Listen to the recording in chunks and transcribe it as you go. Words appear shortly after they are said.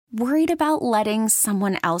Worried about letting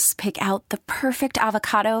someone else pick out the perfect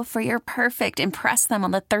avocado for your perfect impress them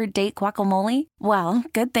on the third date guacamole? Well,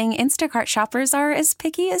 good thing Instacart shoppers are as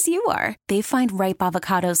picky as you are. They find ripe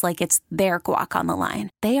avocados like it's their guac on the line.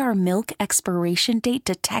 They are milk expiration date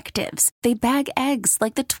detectives. They bag eggs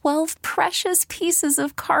like the 12 precious pieces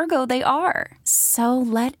of cargo they are. So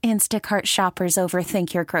let Instacart shoppers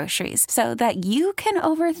overthink your groceries so that you can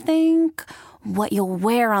overthink what you'll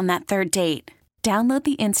wear on that third date. Download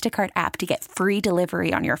the Instacart app to get free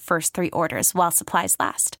delivery on your first 3 orders while supplies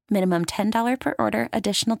last. Minimum $10 per order.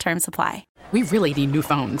 Additional terms apply. We really need new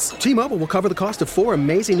phones. T-Mobile will cover the cost of 4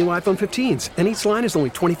 amazing new iPhone 15s, and each line is only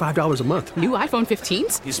 $25 a month. New iPhone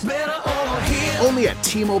 15s? It's better over here. Only at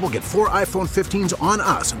T-Mobile, get 4 iPhone 15s on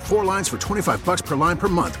us and 4 lines for $25 per line per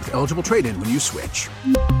month with eligible trade-in when you switch.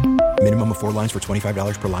 Minimum of 4 lines for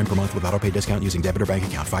 $25 per line per month with autopay discount using debit or bank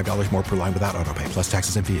account. $5 more per line without autopay, plus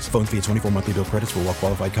taxes and fees. Phone fee at 24 monthly bill credits for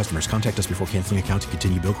well-qualified customers. Contact us before canceling account to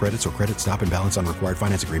continue bill credits or credit stop and balance on required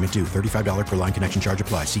finance agreement due. $35 per line connection charge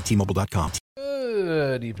applies. See T-Mobile.com.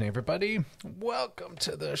 Good evening, everybody. Welcome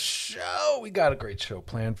to the show. We got a great show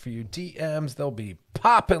planned for you. DMs, they'll be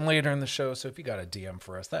popping later in the show. So if you got a DM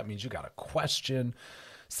for us, that means you got a question,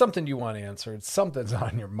 something you want answered, something's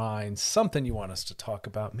on your mind, something you want us to talk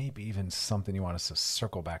about, maybe even something you want us to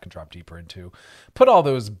circle back and drop deeper into. Put all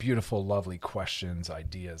those beautiful, lovely questions,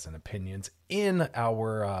 ideas, and opinions in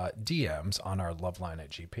our DMs on our Loveline at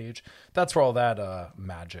G page. That's where all that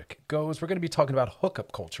magic goes. We're going to be talking about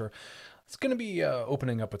hookup culture. It's going to be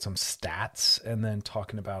opening up with some stats and then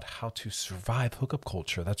talking about how to survive hookup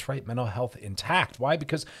culture. That's right, mental health intact. Why?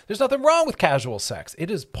 Because there's nothing wrong with casual sex. It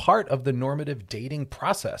is part of the normative dating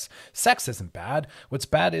process. Sex isn't bad. What's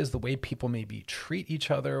bad is the way people maybe treat each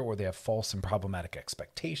other, or they have false and problematic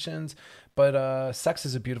expectations. But sex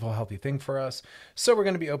is a beautiful, healthy thing for us. So we're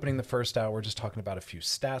going to be opening the first hour just talking about a few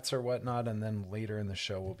stats or whatnot. And then later in the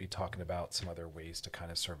show, we'll be talking about some other ways to kind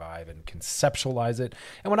of survive and conceptualize it.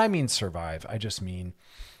 And when I mean survive, I just mean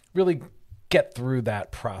really get through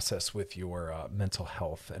that process with your mental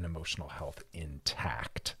health and emotional health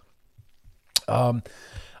intact.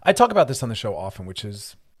 I talk about this on the show often, which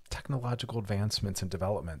is technological advancements and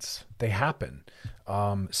developments. They happen.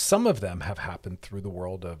 Some of them have happened through the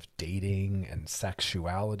world of dating and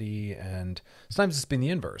sexuality, and sometimes it's been the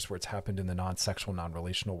inverse, where it's happened in the non-sexual,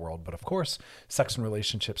 non-relational world. But of course, sex and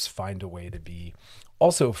relationships find a way to be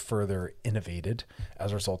also further innovated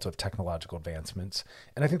as a result of technological advancements.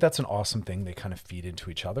 And I think that's an awesome thing. They kind of feed into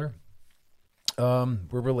each other. We're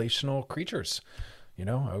relational creatures. You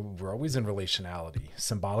know, we're always in relationality,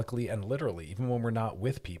 symbolically and literally. Even when we're not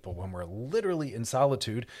with people, when we're literally in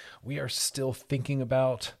solitude, we are still thinking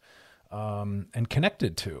about and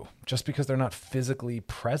connected to. Just because they're not physically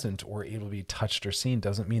present or able to be touched or seen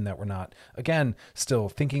doesn't mean that we're not, again, still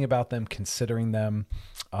thinking about them, considering them,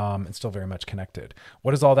 and still very much connected.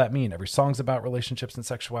 What does all that mean? Every song's about relationships and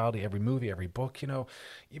sexuality, every movie, every book, you know.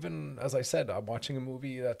 Even, as I said, I'm watching a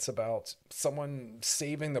movie that's about someone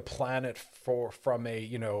saving the planet from a,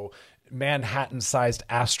 you know, Manhattan-sized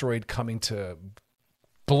asteroid coming to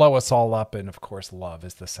blow us all up. And of course, love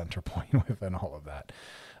is the center point within all of that.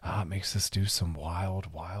 It makes us do some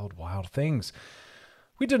wild, wild, wild things.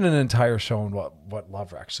 We did an entire show on what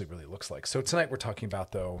love actually really looks like. So tonight we're talking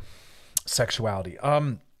about, though, sexuality.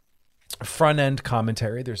 Front end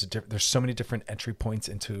commentary. There's so many different entry points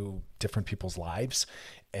into different people's lives,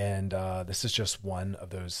 and this is just one of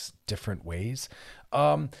those different ways.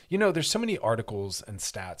 You know, there's so many articles and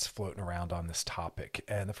stats floating around on this topic,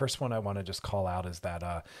 and the first one I want to just call out is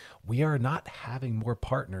that we are not having more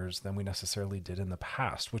partners than we necessarily did in the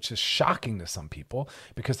past, which is shocking to some people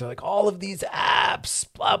because they're like, all of these apps,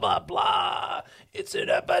 blah, blah, blah. It's an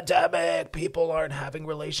epidemic. People aren't having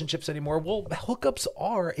relationships anymore. Well, hookups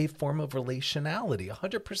are a form of relationality,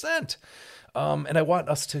 100%. And I want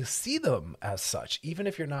us to see them as such, even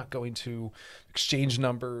if you're not going to exchange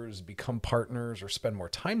numbers, become partners, or spend more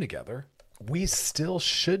time together, we still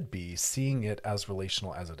should be seeing it as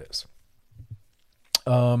relational as it is.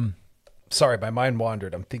 Sorry, my mind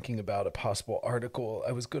wandered. I'm thinking about a possible article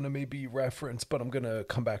I was going to maybe reference, but I'm going to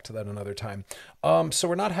come back to that another time. So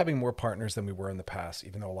we're not having more partners than we were in the past,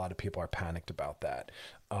 even though a lot of people are panicked about that.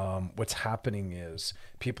 What's happening is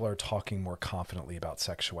people are talking more confidently about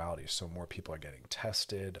sexuality. So more people are getting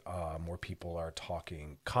tested. More people are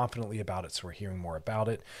talking confidently about it. So we're hearing more about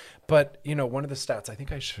it. But, you know, one of the stats, I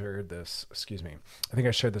think I shared this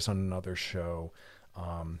on another show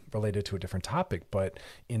related to a different topic, but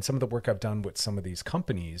in some of the work I've done with some of these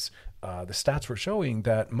companies, the stats were showing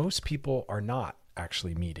that most people are not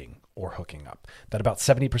actually meeting or hooking up, that about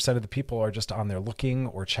 70% of the people are just on there looking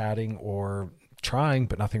or chatting or trying,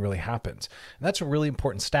 but nothing really happens. And that's a really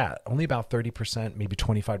important stat. Only about 30%, maybe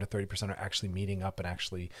 25 to 30% are actually meeting up and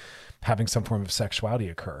actually having some form of sexuality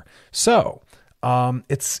occur. So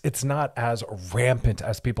it's not as rampant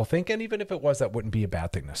as people think. And even if it was, that wouldn't be a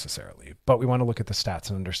bad thing necessarily. But we want to look at the stats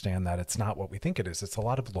and understand that it's not what we think it is. It's a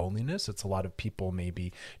lot of loneliness. It's a lot of people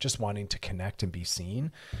maybe just wanting to connect and be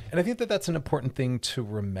seen. And I think that that's an important thing to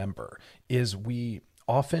remember is we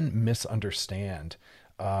often misunderstand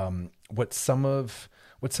what some of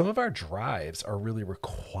our drives are really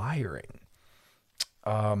requiring.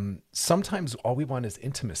 Sometimes all we want is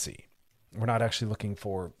intimacy. We're not actually looking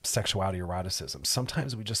for sexuality or eroticism.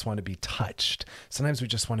 Sometimes we just want to be touched. Sometimes we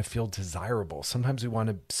just want to feel desirable. Sometimes we want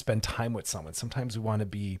to spend time with someone. Sometimes we want to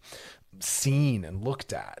be seen and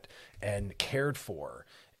looked at and cared for.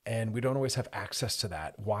 And we don't always have access to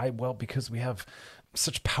that. Why? Well, because we have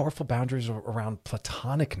such powerful boundaries around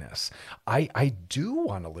platonicness. I do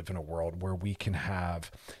want to live in a world where we can have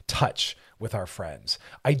touch with our friends.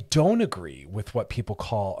 I don't agree with what people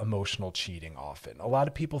call emotional cheating often. A lot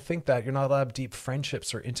of people think that you're not allowed to have deep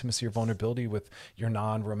friendships or intimacy or vulnerability with your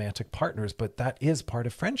non-romantic partners, but that is part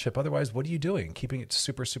of friendship. Otherwise, what are you doing? Keeping it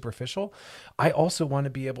super superficial? I also want to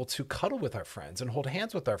be able to cuddle with our friends and hold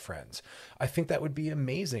hands with our friends. I think that would be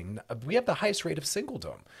amazing. We have the highest rate of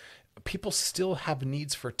singledom. People still have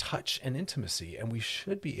needs for touch and intimacy, and we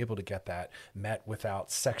should be able to get that met without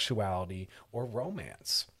sexuality or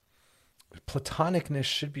romance. Platonicness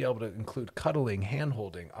should be able to include cuddling,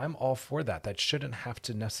 hand-holding. I'm all for that. That shouldn't have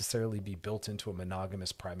to necessarily be built into a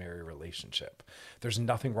monogamous primary relationship. There's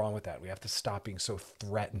nothing wrong with that. We have to stop being so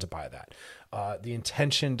threatened by that. The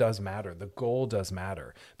intention does matter. The goal does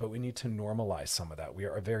matter, but we need to normalize some of that. We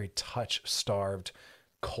are a very touch-starved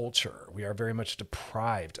culture. We are very much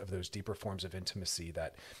deprived of those deeper forms of intimacy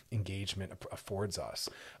that engagement affords us.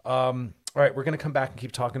 All right, we're going to come back and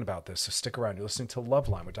keep talking about this, so stick around. You're listening to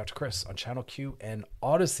Loveline with Dr. Chris on Channel Q and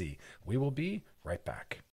Odyssey. We will be right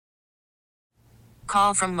back.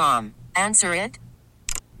 Call from mom. Answer it.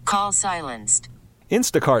 Call silenced.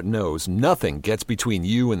 Instacart knows nothing gets between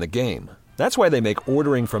you and the game. That's why they make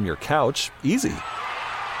ordering from your couch easy.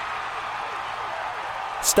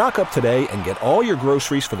 Stock up today and get all your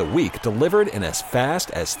groceries for the week delivered in as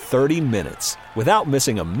fast as 30 minutes without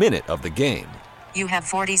missing a minute of the game. You have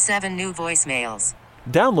 47 new voicemails.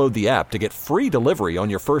 Download the app to get free delivery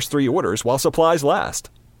on your first 3 orders while supplies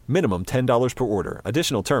last. Minimum $10 per order.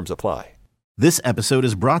 Additional terms apply. This episode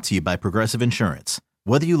is brought to you by Progressive Insurance.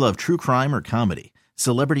 Whether you love true crime or comedy,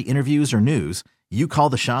 celebrity interviews or news, you call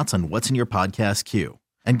the shots on what's in your podcast queue.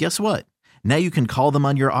 And guess what? Now you can call them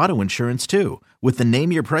on your auto insurance too with the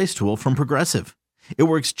Name Your Price tool from Progressive. It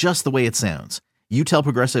works just the way it sounds. You tell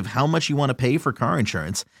Progressive how much you want to pay for car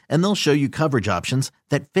insurance, and they'll show you coverage options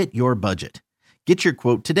that fit your budget. Get your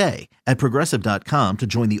quote today at Progressive.com to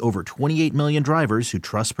join the over 28 million drivers who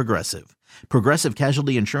trust Progressive. Progressive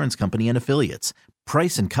Casualty Insurance Company and Affiliates.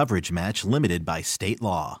 Price and coverage match limited by state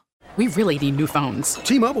law. We really need new phones.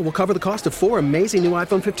 T-Mobile will cover the cost of 4 amazing new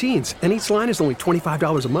iPhone 15s, and each line is only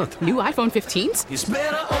 $25 a month. New iPhone 15s? It's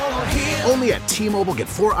better over here. Only at T-Mobile, get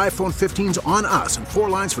 4 iPhone 15s on us and 4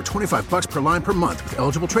 lines for $25 per line per month with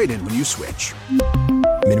eligible trade-in when you switch.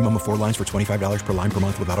 Minimum of 4 lines for $25 per line per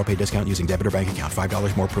month with autopay discount using debit or bank account.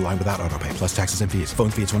 $5 more per line without autopay, plus taxes and fees. Phone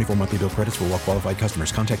fee at 24 monthly bill credits for well-qualified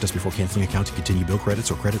customers. Contact us before canceling account to continue bill credits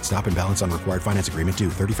or credit stop and balance on required finance agreement due.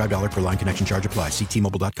 $35 per line connection charge applies. See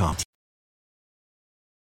T-Mobile.com.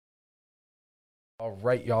 All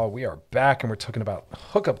right, y'all, we are back and we're talking about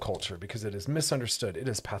hookup culture because it is misunderstood. It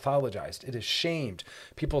is pathologized. It is shamed.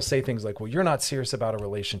 People say things like, well, you're not serious about a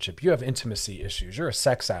relationship. You have intimacy issues. You're a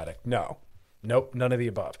sex addict. No, nope, none of the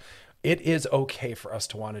above. It is okay for us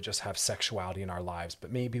to want to just have sexuality in our lives,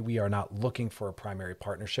 but maybe we are not looking for a primary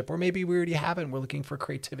partnership, or maybe we already have it and we're looking for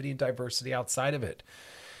creativity and diversity outside of it.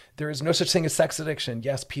 There is no such thing as sex addiction.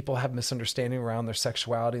 Yes, people have misunderstanding around their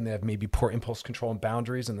sexuality and they have maybe poor impulse control and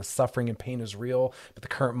boundaries, and the suffering and pain is real, but the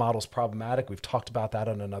current model is problematic. We've talked about that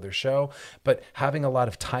on another show. But having a lot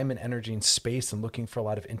of time and energy and space and looking for a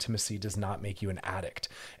lot of intimacy does not make you an addict.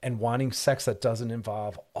 And wanting sex that doesn't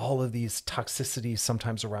involve all of these toxicities,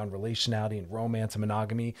 sometimes around relationality and romance and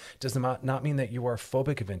monogamy, does not mean that you are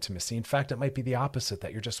phobic of intimacy. In fact, it might be the opposite,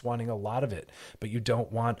 that you're just wanting a lot of it, but you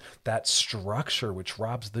don't want that structure which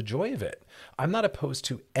robs the joy of it. I'm not opposed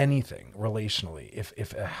to anything relationally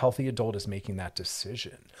if a healthy adult is making that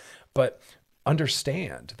decision, but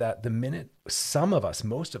understand that the minute some of us,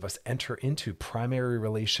 most of us, enter into primary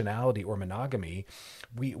relationality or monogamy,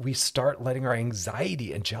 we start letting our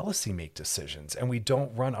anxiety and jealousy make decisions, and we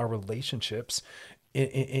don't run our relationships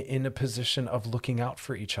in a position of looking out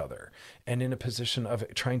for each other and in a position of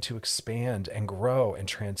trying to expand and grow and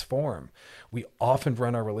transform. We often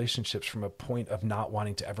run our relationships from a point of not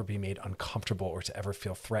wanting to ever be made uncomfortable or to ever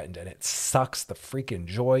feel threatened. And it sucks the freaking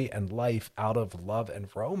joy and life out of love and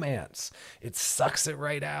romance. It sucks it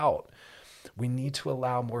right out. We need to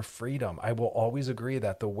allow more freedom. I will always agree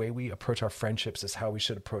that the way we approach our friendships is how we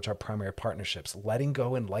should approach our primary partnerships, letting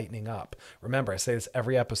go and lightening up. Remember, I say this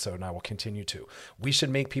every episode and I will continue to. We should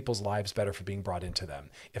make people's lives better for being brought into them.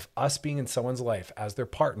 If us being in someone's life as their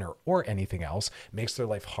partner or anything else makes their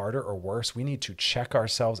life harder or worse, we need to check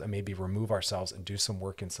ourselves and maybe remove ourselves and do some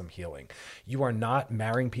work and some healing. You are not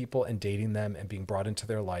marrying people and dating them and being brought into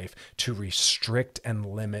their life to restrict and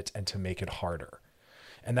limit and to make it harder.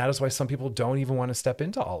 And that is why some people don't even want to step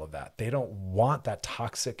into all of that. They don't want that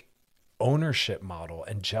toxic ownership model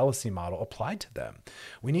and jealousy model applied to them.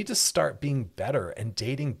 We need to start being better and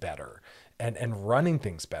dating better and running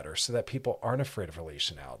things better so that people aren't afraid of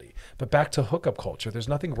relationality. But back to hookup culture, there's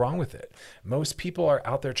nothing wrong with it. Most people are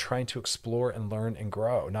out there trying to explore and learn and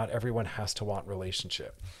grow. Not everyone has to want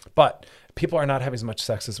relationship. But people are not having as much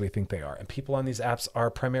sex as we think they are. And people on these apps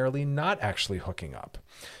are primarily not actually hooking up.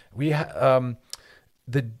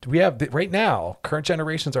 Right now, current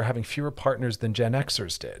generations are having fewer partners than Gen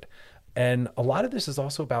Xers did. And a lot of this is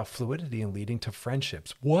also about fluidity and leading to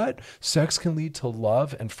friendships. What? Sex can lead to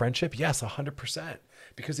love and friendship? Yes, 100%.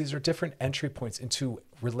 Because these are different entry points into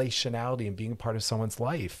relationality and being a part of someone's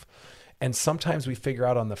life. And sometimes we figure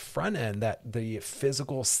out on the front end that the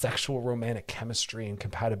physical, sexual, romantic chemistry and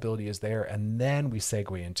compatibility is there. And then we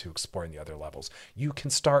segue into exploring the other levels. You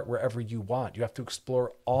can start wherever you want. You have to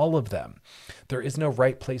explore all of them. There is no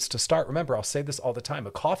right place to start. Remember, I'll say this all the time.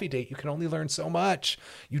 A coffee date, you can only learn so much.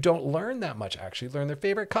 You don't learn that much, actually. You learn their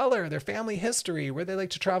favorite color, their family history, where they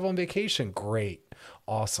like to travel on vacation. Great.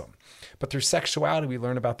 Awesome. But through sexuality, we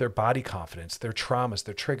learn about their body confidence, their traumas,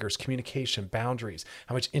 their triggers, communication, boundaries,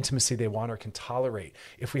 how much intimacy they want or can tolerate.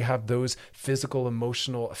 If we have those physical,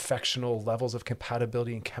 emotional, affectional levels of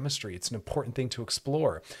compatibility and chemistry, it's an important thing to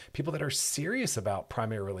explore. People that are serious about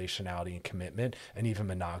primary relationality and commitment and even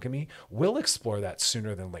monogamy will explore that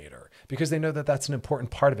sooner than later because they know that that's an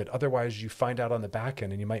important part of it. Otherwise, you find out on the back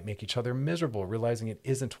end and you might make each other miserable, realizing it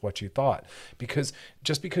isn't what you thought. Because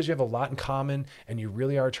just because you have a lot in common and you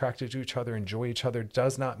really are attracted to each other, enjoy each other,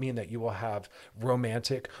 does not mean that you will have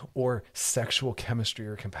romantic or sexual chemistry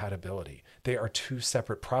or compatibility. They are two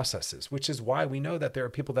separate processes, which is why we know that there are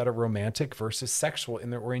people that are romantic versus sexual in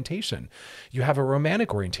their orientation. You have a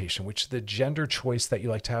romantic orientation, which is the gender choice that you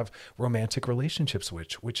like to have romantic relationships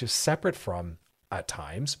with, which is separate from, at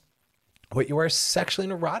times, what you are sexually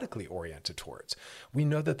and erotically oriented towards. We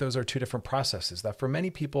know that those are two different processes that for many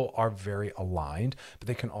people are very aligned, but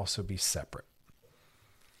they can also be separate.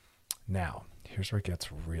 Now, here's where it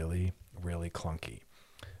gets really, really clunky.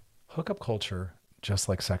 Hookup culture, just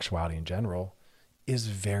like sexuality in general, is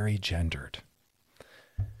very gendered.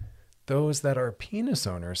 Those that are penis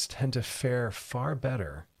owners tend to fare far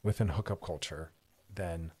better within hookup culture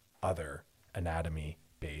than other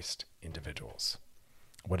anatomy-based individuals.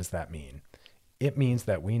 What does that mean? It means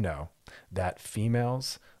that we know that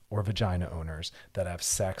females or vagina owners that have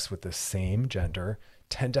sex with the same gender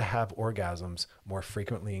tend to have orgasms more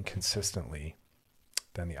frequently and consistently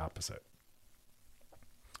than the opposite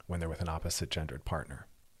when they're with an opposite gendered partner.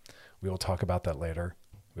 We will talk about that later.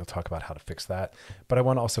 We'll talk about how to fix that. But I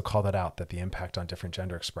want to also call that out, that the impact on different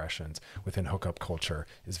gender expressions within hookup culture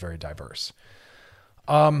is very diverse.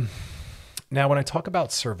 Now, when I talk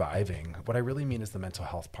about surviving, what I really mean is the mental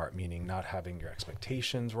health part, meaning not having your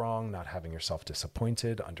expectations wrong, not having yourself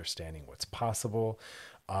disappointed, understanding what's possible.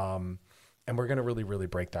 And we're going to really, really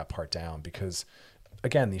break that part down because,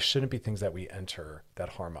 again, these shouldn't be things that we enter that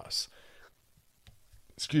harm us.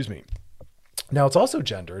 Excuse me. Now, it's also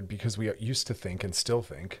gendered because we used to think and still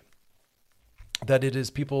think that it is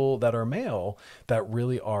people that are male that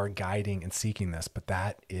really are guiding and seeking this, but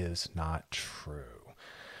that is not true.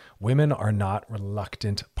 Women are not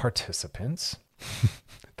reluctant participants.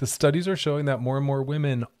 The studies are showing that more and more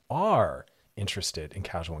women are interested in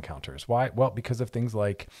casual encounters. Why? Well, because of things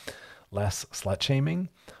like less slut shaming,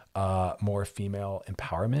 more female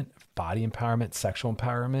empowerment, body empowerment, sexual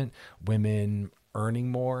empowerment, women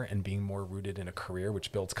earning more and being more rooted in a career,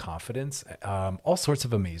 which builds confidence, all sorts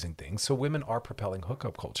of amazing things. So women are propelling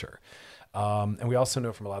hookup culture. And we also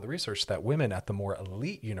know from a lot of the research that women at the more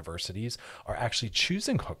elite universities are actually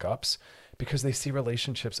choosing hookups because they see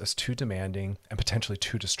relationships as too demanding and potentially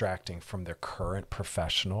too distracting from their current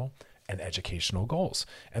professional and educational goals.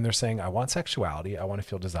 And they're saying, I want sexuality. I want to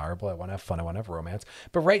feel desirable. I want to have fun. I want to have romance.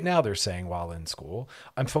 But right now they're saying, while in school,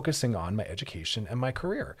 I'm focusing on my education and my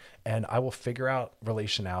career, and I will figure out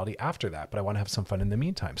relationality after that. But I want to have some fun in the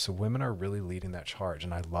meantime. So women are really leading that charge.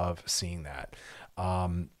 And I love seeing that.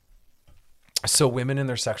 So women in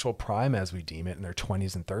their sexual prime, as we deem it, in their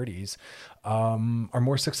 20s and 30s, are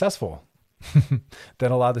more successful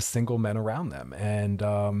than a lot of the single men around them.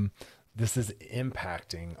 And this is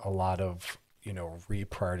impacting a lot of,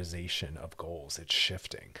 reprioritization of goals. It's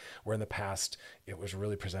shifting. Where in the past, it was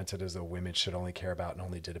really presented as though women should only care about and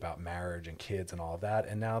only did about marriage and kids and all of that.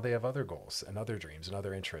 And now they have other goals and other dreams and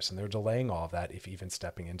other interests, and they're delaying all of that, if even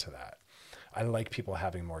stepping into that. I like people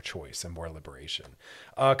having more choice and more liberation.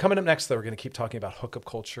 Coming up next, though, we're going to keep talking about hookup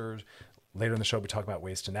culture. Later in the show, we'll be talking about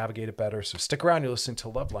ways to navigate it better. So stick around. You're listening to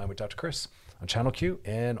Loveline with Dr. Chris on Channel Q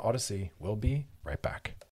and Odyssey. We'll be right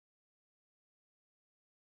back.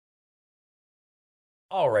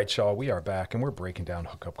 All right, y'all, we are back, and we're breaking down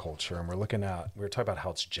hookup culture, and we're talking about how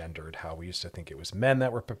it's gendered, how we used to think it was men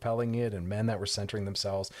that were propelling it and men that were centering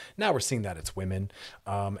themselves. Now we're seeing that it's women,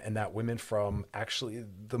 and that women from actually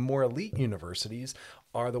the more elite universities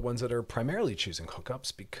are the ones that are primarily choosing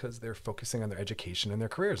hookups because they're focusing on their education and their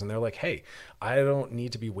careers. And they're like, hey, I don't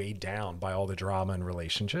need to be weighed down by all the drama in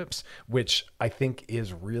relationships, which I think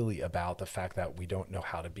is really about the fact that we don't know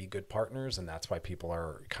how to be good partners. And that's why people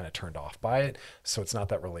are kind of turned off by it. So it's not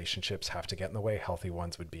that relationships have to get in the way. Healthy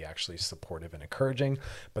ones would be actually supportive and encouraging,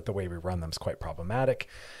 but the way we run them is quite problematic.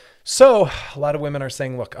 So a lot of women are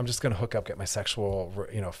saying, look, I'm just going to hook up, get my sexual,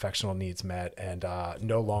 affectional needs met. And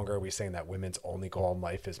no longer are we saying that women's only goal in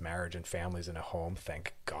life is marriage and families and a home.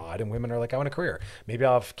 Thank God. And women are like, I want a career. Maybe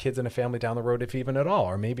I'll have kids and a family down the road, if even at all.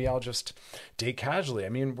 Or maybe I'll just date casually. I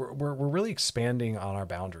mean, we're really expanding on our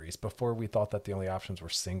boundaries. Before we thought that the only options were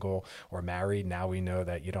single or married. Now we know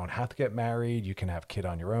that you don't have to get married. You can have a kid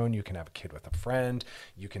on your own. You can have a kid with a friend.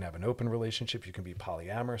 You can have an open relationship. You can be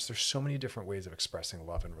polyamorous. There's so many different ways of expressing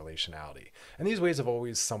love and relationality. And these ways have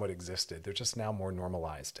always somewhat existed. They're just now more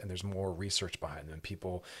normalized, and there's more research behind them.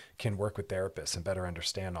 People can work with therapists and better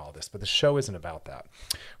understand all this. But the show isn't about that.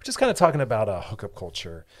 We're just kind of talking about hookup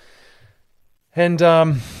culture. And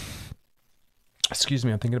excuse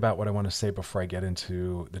me, I'm thinking about what I want to say before I get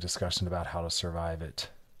into the discussion about how to survive it.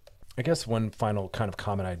 I guess one final kind of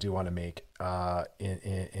comment I do want to make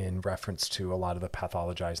in reference to a lot of the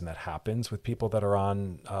pathologizing that happens with people that are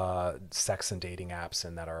on sex and dating apps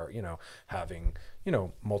and that are, having,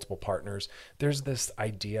 multiple partners. There's this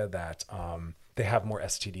idea that they have more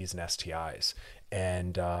STDs and STIs.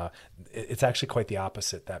 And it's actually quite the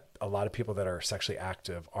opposite, that a lot of people that are sexually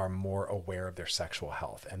active are more aware of their sexual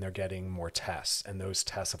health, and they're getting more tests. And those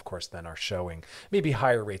tests, of course, then are showing maybe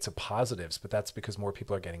higher rates of positives, but that's because more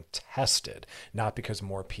people are getting tested, not because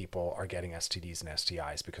more people are getting STDs and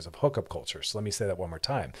STIs because of hookup culture. So let me say that one more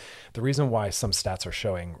time. The reason why some stats are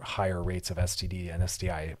showing higher rates of STD and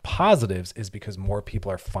STI positives is because more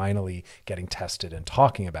people are finally getting tested and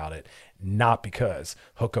talking about it, not because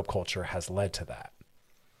hookup culture has led to that.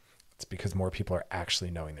 It's because more people are actually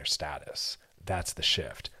knowing their status. That's the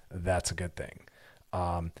shift. That's a good thing.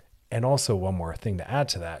 And also one more thing to add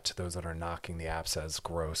to that, to those that are knocking the apps as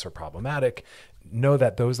gross or problematic, know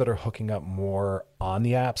that those that are hooking up more on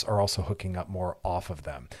the apps are also hooking up more off of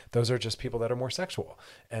them. Those are just people that are more sexual,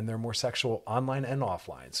 and they're more sexual online and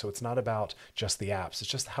offline. So it's not about just the apps. It's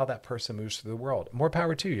just how that person moves through the world. More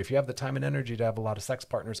power to you. If you have the time and energy to have a lot of sex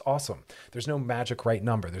partners, awesome. There's no magic right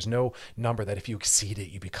number. There's no number that if you exceed it,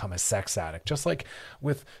 you become a sex addict. Just like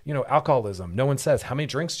with, alcoholism, no one says, how many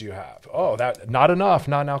drinks do you have? Oh, that not enough,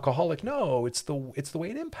 not an alcoholic. No, it's the way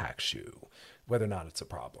it impacts you, whether or not it's a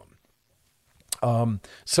problem.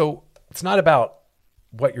 So it's not about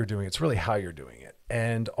what you're doing. It's really how you're doing it.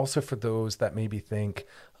 And also for those that maybe think,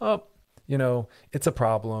 it's a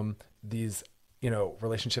problem. These,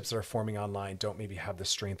 relationships that are forming online don't maybe have the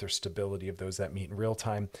strength or stability of those that meet in real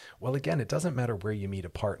time. Well, again, it doesn't matter where you meet a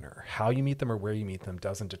partner. How you meet them or where you meet them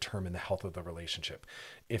doesn't determine the health of the relationship.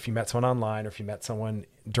 If you met someone online, or if you met someone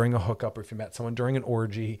during a hookup, or if you met someone during an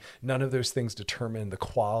orgy, none of those things determine the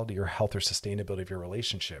quality or health or sustainability of your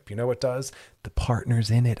relationship. You know what does? The partners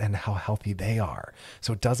in it and how healthy they are.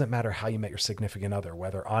 So it doesn't matter how you met your significant other,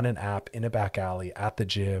 whether on an app, in a back alley, at the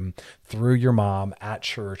gym, through your mom, at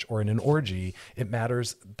church, or in an orgy. It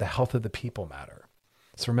matters. The health of the people matter.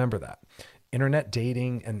 So remember that. Internet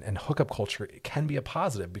dating and hookup culture, it can be a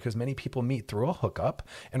positive because many people meet through a hookup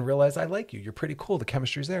and realize, I like you. You're pretty cool. The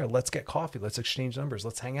chemistry's there. Let's get coffee. Let's exchange numbers.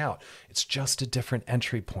 Let's hang out. It's just a different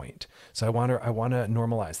entry point. So I want to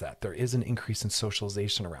normalize that. There is an increase in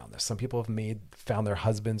socialization around this. Some people have found their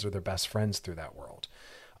husbands or their best friends through that world.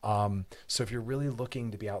 So if you're really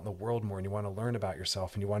looking to be out in the world more and you want to learn about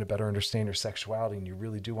yourself and you want to better understand your sexuality and you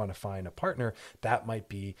really do want to find a partner, that might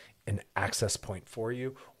be an access point for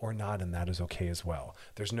you or not, and that is okay as well.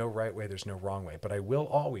 There's no right way, there's no wrong way. But I will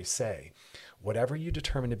always say, whatever you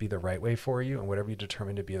determine to be the right way for you and whatever you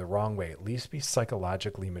determine to be the wrong way, at least be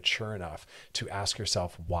psychologically mature enough to ask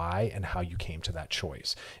yourself why and how you came to that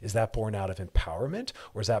choice. Is that born out of empowerment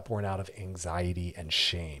or is that born out of anxiety and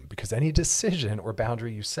shame? Because any decision or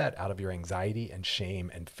boundary you set out of your anxiety and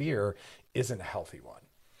shame and fear isn't a healthy one.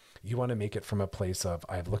 You want to make it from a place of,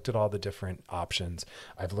 I've looked at all the different options.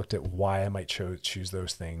 I've looked at why I might choose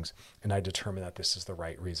those things. And I determine that this is the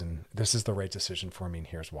right reason. This is the right decision for me. And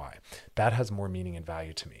here's why. That has more meaning and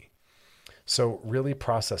value to me. So really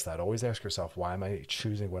process that. Always ask yourself, why am I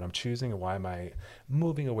choosing what I'm choosing? And why am I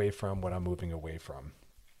moving away from what I'm moving away from?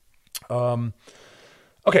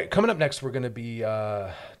 Okay. Coming up next, we're going to be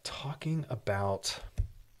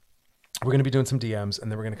we're going to be doing some DMs,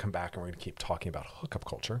 and then we're going to come back and we're going to keep talking about hookup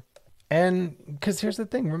culture. And because here's the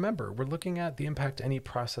thing, remember, we're looking at the impact any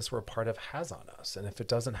process we're a part of has on us. And if it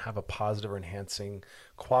doesn't have a positive or enhancing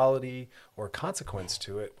quality or consequence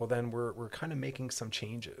to it, well, then we're kind of making some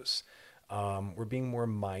changes. We're being more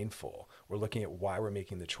mindful. We're looking at why we're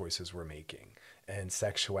making the choices we're making. And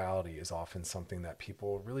sexuality is often something that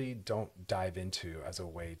people really don't dive into as a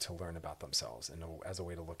way to learn about themselves and as a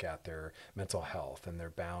way to look at their mental health and their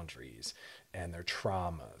boundaries and their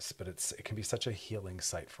traumas. But it can be such a healing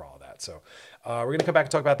site for all that. So we're going to come back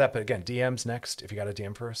and talk about that. But again, DMs next. If you got a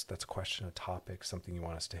DM for us, that's a question, a topic, something you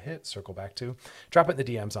want us to hit, circle back to, drop it in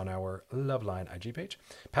the DMs on our Loveline IG page.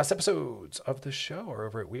 Past episodes of the show are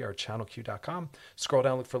over at wearechannelq.com. Scroll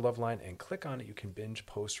down, look for Loveline, and click on it. You can binge,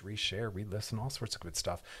 post, reshare, re-listen, all sorts of good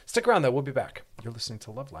stuff. Stick around, though. We'll be back. You're listening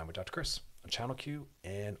to Loveline with Dr. Chris on Channel Q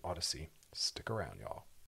and Odyssey. Stick around, y'all.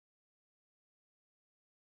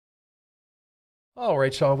 All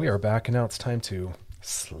right, y'all. We are back, and now it's time to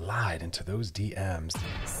slide into those DMs.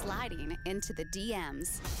 Sliding into the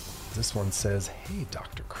DMs. This one says, hey,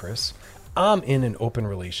 Dr. Chris, I'm in an open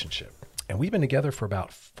relationship, and we've been together for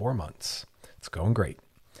about 4 months. It's going great.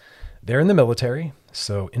 They're in the military,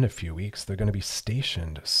 so in a few weeks, they're going to be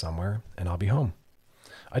stationed somewhere, and I'll be home.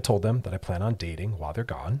 I told them that I plan on dating while they're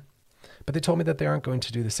gone, but they told me that they aren't going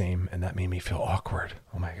to do the same, and that made me feel awkward.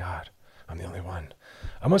 Oh my God, I'm the only one.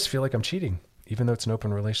 I almost feel like I'm cheating, even though it's an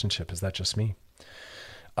open relationship. Is that just me?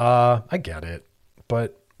 I get it,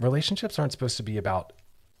 but relationships aren't supposed to be about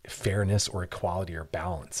fairness or equality or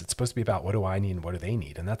balance. It's supposed to be about what do I need and what do they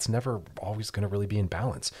need? And that's never always going to really be in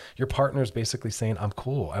balance. Your partner is basically saying, I'm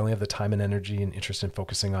cool. I only have the time and energy and interest in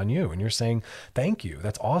focusing on you. And you're saying, thank you.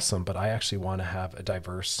 That's awesome. But I actually want to have a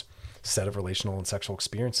diverse set of relational and sexual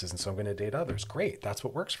experiences. And so I'm going to date others. Great. That's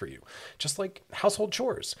what works for you. Just like household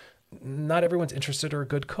chores. Not everyone's interested or a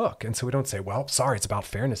good cook. And so we don't say, well, sorry, it's about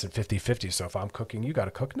fairness and 50-50. So if I'm cooking, you got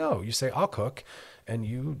to cook. No, you say, I'll cook and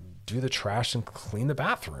you do the trash and clean the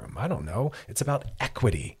bathroom. I don't know. It's about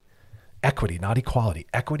equity. Equity, not equality.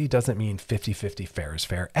 Equity doesn't mean 50-50 fair is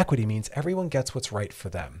fair. Equity means everyone gets what's right for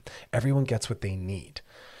them. Everyone gets what they need.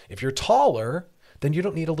 If you're taller, then you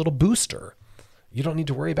don't need a little booster. You don't need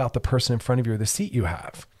to worry about the person in front of you or the seat you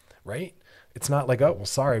have, right? It's not like, oh, well,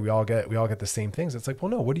 sorry, we all get the same things. It's like,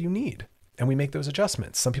 well, no, what do you need? And we make those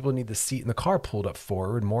adjustments. Some people need the seat in the car pulled up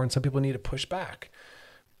forward more, and some people need it pushed back.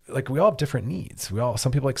 Like we all have different needs.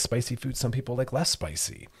 Some people like spicy food, some people like less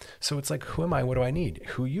spicy. So it's like, who am I? What do I need?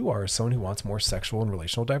 Who you are is someone who wants more sexual and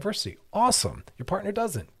relational diversity. Awesome. Your partner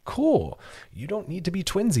doesn't. Cool. You don't need to be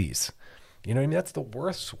twinsies. You know what I mean? That's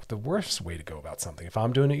the worst way to go about something. If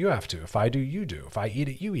I'm doing it, you have to. If I do, you do. If I eat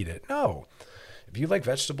it, you eat it. No. If you like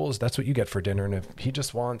vegetables, that's what you get for dinner. And if he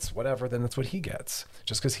just wants whatever, then that's what he gets.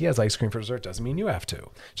 Just because he has ice cream for dessert doesn't mean you have to.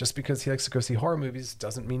 Just because he likes to go see horror movies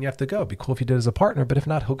doesn't mean you have to go. It'd be cool if you did as a partner, but if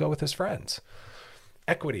not, he'll go with his friends.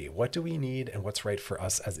 Equity. What do we need and what's right for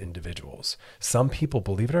us as individuals? Some people,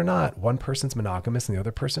 believe it or not, one person's monogamous and the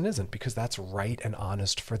other person isn't because that's right and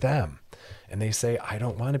honest for them. And they say, I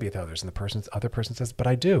don't want to be with others. And the other person says, but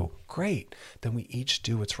I do. Great. Then we each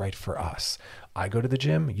do what's right for us. I go to the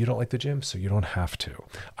gym. You don't like the gym, so you don't have to.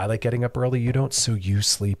 I like getting up early. You don't, so you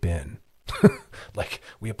sleep in. Like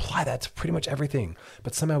we apply that to pretty much everything,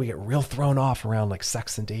 but somehow we get real thrown off around like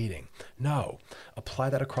sex and dating. No, apply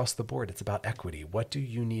that across the board. It's about equity. What do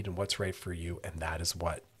you need and what's right for you? And that is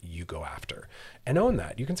what you go after and own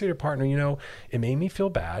that. You can say to your partner, you know, it made me feel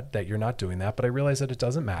bad that you're not doing that, but I realize that it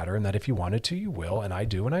doesn't matter. And that if you wanted to, you will. And I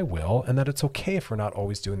do, and I will. And that it's okay if we're not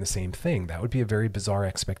always doing the same thing. That would be a very bizarre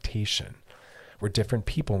expectation. We're different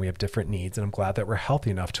people and we have different needs. And I'm glad that we're healthy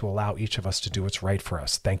enough to allow each of us to do what's right for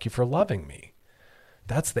us. Thank you for loving me.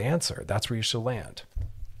 That's the answer. That's where you should land.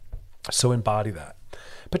 So embody that.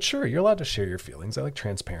 But sure, you're allowed to share your feelings. I like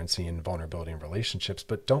transparency and vulnerability in relationships,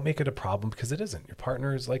 but don't make it a problem because it isn't. Your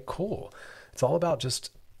partner is like, cool. It's all about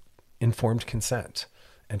just informed consent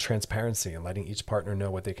and transparency and letting each partner know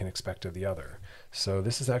what they can expect of the other. So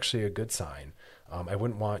this is actually a good sign. I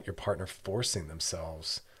wouldn't want your partner forcing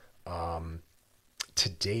themselves to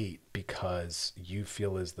date because you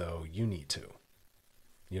feel as though you need to.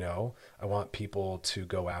 You know, I want people to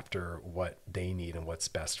go after what they need and what's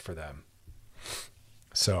best for them.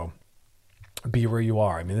 So be where you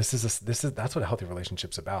are. I mean, that's what a healthy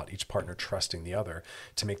relationship's about. Each partner trusting the other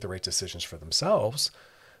to make the right decisions for themselves.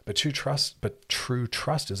 But true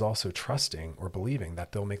trust is also trusting or believing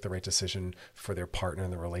that they'll make the right decision for their partner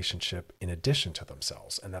in the relationship in addition to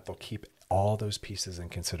themselves, and that they'll keep all those pieces in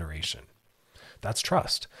consideration. That's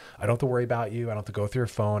trust. I don't have to worry about you. I don't have to go through your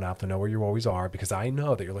phone. I don't have to know where you always are because I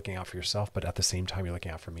know that you're looking out for yourself, but at the same time, you're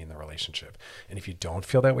looking out for me in the relationship. And if you don't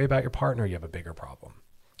feel that way about your partner, you have a bigger problem.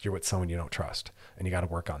 You're with someone you don't trust, and you got to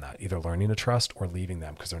work on that, either learning to trust or leaving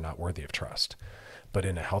them because they're not worthy of trust. But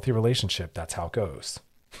in a healthy relationship, that's how it goes.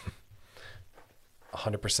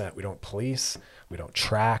 100%. We don't police. We don't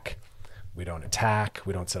track. We don't attack.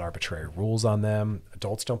 We don't set arbitrary rules on them.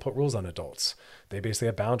 Adults don't put rules on adults. They basically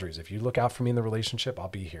have boundaries. If you look out for me in the relationship, I'll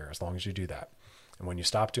be here as long as you do that. And when you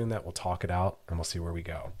stop doing that, we'll talk it out and we'll see where we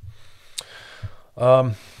go.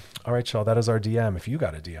 All right, y'all, that is our DM. If you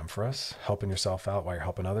got a DM for us, helping yourself out while you're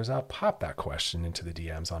helping others out, pop that question into the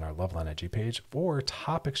DMs on our Loveline IG page, or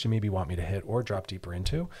topics you maybe want me to hit or drop deeper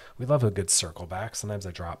into. We love a good circle back. Sometimes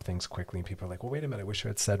I drop things quickly and people are like, well, wait a minute, I wish I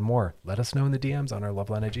had said more. Let us know in the DMs on our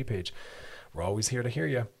Loveline IG page. We're always here to hear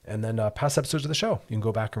you. And then past episodes of the show, you can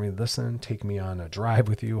go back and re-listen, take me on a drive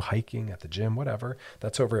with you, hiking, at the gym, whatever.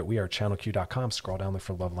 That's over at wearechannelq.com. Scroll down, look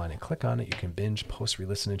for Loveline and click on it. You can binge, post,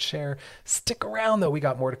 re-listen, and share. Stick around, though. We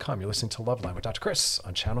got more to come. You're listening to Loveline with Dr. Chris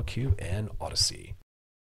on Channel Q and Odyssey.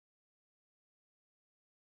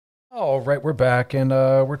 All right, we're back, and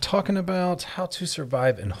we're talking about how to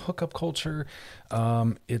survive in hookup culture.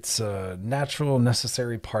 It's a natural,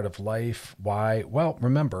 necessary part of life. Why? Well,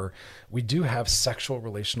 remember, we do have sexual,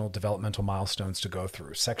 relational, developmental milestones to go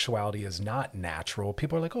through. Sexuality is not natural.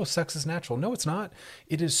 People are like, oh, sex is natural. No, it's not.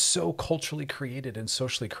 It is so culturally created and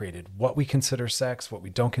socially created. What we consider sex, what we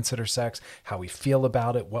don't consider sex, how we feel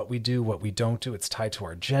about it, what we do, what we don't do. It's tied to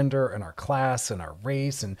our gender and our class and our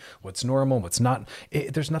race and what's normal and what's not.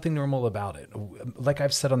 There's nothing normal about it. Like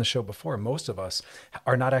I've said on the show before, most of us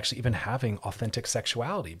are not actually even having authentic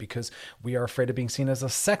sexuality because we are afraid of being seen as a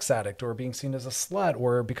sex addict or being seen as a slut,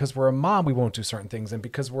 or because we're a mom, we won't do certain things. And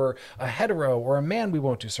because we're a hetero or a man, we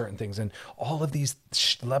won't do certain things. And all of these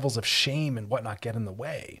levels of shame and whatnot get in the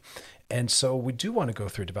way. And so we do want to go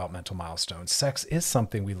through developmental milestones. Sex is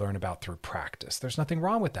something we learn about through practice. There's nothing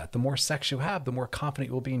wrong with that. The more sex you have, the more confident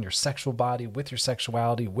you will be in your sexual body, with your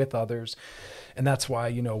sexuality, with others. And that's why,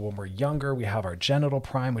 you know, when we're younger, we have our genital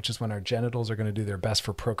prime, which is when our genitals are going to do their best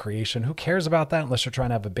for procreation. Who cares about that unless you're trying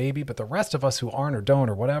to have a baby? But the rest of us who aren't or don't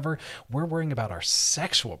or whatever, we're worrying about our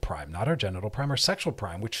sexual prime, not our genital prime, our sexual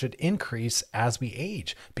prime, which should increase as we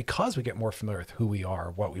age because we get more familiar with who we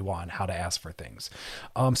are, what we want, how to ask for things.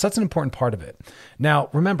 So that's an important part of it. Now,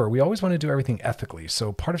 remember, we always want to do everything ethically.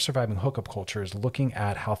 So part of surviving hookup culture is looking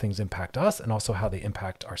at how things impact us and also how they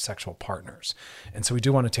impact our sexual partners. And so we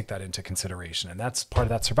do want to take that into consideration. And that's part of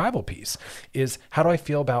that survival piece is how do I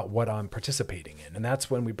feel about what I'm participating in? And that's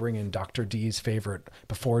when we bring in Dr. D's favorite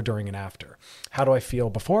before, during, and after. How do I feel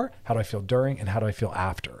before? How do I feel during? And how do I feel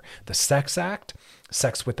after? The sex act,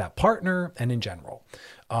 sex with that partner, and in general.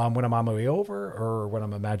 When I'm on my way over or when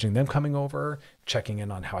I'm imagining them coming over, checking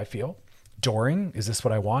in on how I feel. During, is this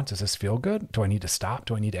what I want? Does this feel good? Do I need to stop?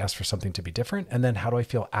 Do I need to ask for something to be different? And then how do I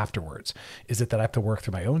feel afterwards? Is it that I have to work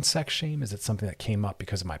through my own sex shame? Is it something that came up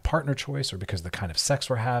because of my partner choice or because of the kind of sex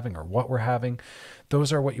we're having or what we're having?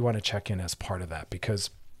 Those are what you want to check in as part of that,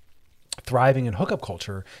 because thriving in hookup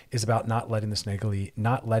culture is about not letting this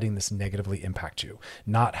negatively impact you,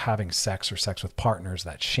 not having sex or sex with partners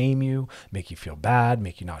that shame you, make you feel bad,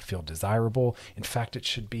 make you not feel desirable. In fact, it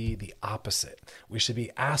should be the opposite. We should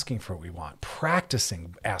be asking for what we want,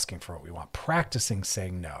 practicing asking for what we want, practicing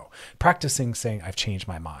saying no, practicing saying I've changed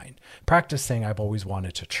my mind, practice saying I've always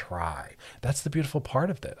wanted to try. That's the beautiful part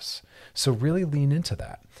of this. So really lean into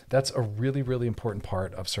that. That's a really, really important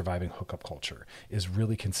part of surviving hookup culture, is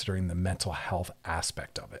really considering the mental health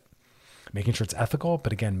aspect of it. Making sure it's ethical,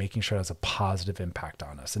 but again, making sure it has a positive impact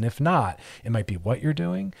on us. And if not, it might be what you're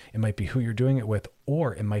doing, it might be who you're doing it with,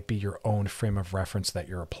 or it might be your own frame of reference that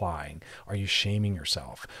you're applying. Are you shaming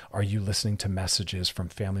yourself? Are you listening to messages from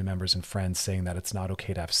family members and friends saying that it's not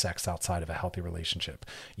okay to have sex outside of a healthy relationship?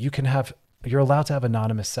 You can have You're allowed to have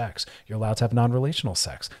anonymous sex. You're allowed to have non-relational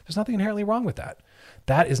sex. There's nothing inherently wrong with that.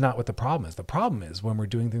 That is not what the problem is. The problem is when we're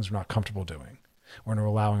doing things we're not comfortable doing, when we're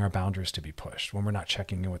allowing our boundaries to be pushed, when we're not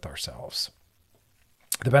checking in with ourselves.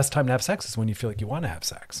 The best time to have sex is when you feel like you want to have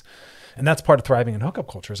sex. And that's part of thriving in hookup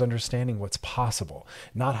culture, is understanding what's possible,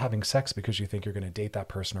 not having sex because you think you're going to date that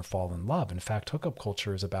person or fall in love. In fact, hookup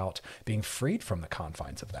culture is about being freed from the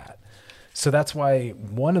confines of that. So that's why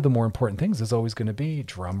one of the more important things is always going to be,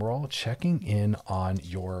 drumroll, checking in on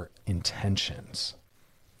your intentions.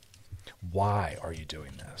 Why are you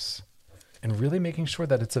doing this? And really making sure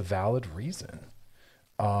that it's a valid reason.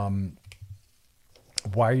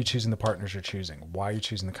 Why are you choosing the partners you're choosing? Why are you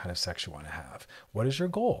choosing the kind of sex you want to have? What is your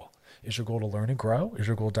goal? Is your goal to learn and grow? Is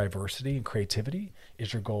your goal diversity and creativity?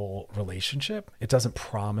 Is your goal relationship? It doesn't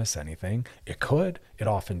promise anything. It could. It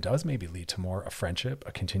often does maybe lead to more a friendship,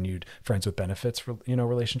 a continued friends with benefits,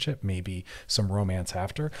 relationship, maybe some romance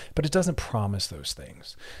after, but it doesn't promise those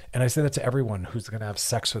things. And I say that to everyone who's going to have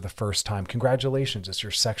sex for the first time. Congratulations. It's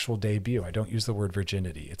your sexual debut. I don't use the word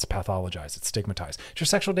virginity. It's pathologized. It's stigmatized. It's your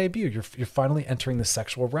sexual debut. You're finally entering the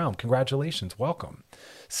sexual realm. Congratulations. Welcome.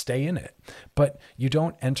 Stay in it. But you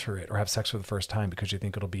don't enter it or have sex for the first time because you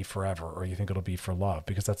think it'll be forever or you think it'll be for love,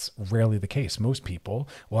 because that's rarely the case. Most people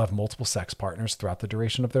will have multiple sex partners throughout the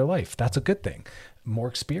duration of their life. That's a good thing. More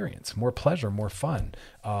experience, more pleasure, more fun,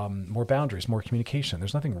 more boundaries, more communication.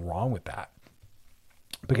 There's nothing wrong with that.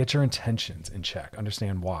 But get your intentions in check.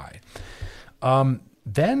 Understand why.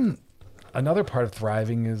 Then another part of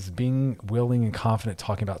thriving is being willing and confident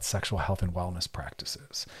talking about sexual health and wellness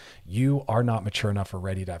practices. You are not mature enough or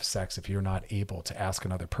ready to have sex if you're not able to ask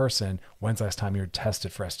another person, when's the last time you were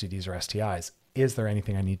tested for STDs or STIs? Is there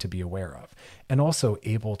anything I need to be aware of? And also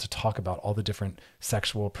able to talk about all the different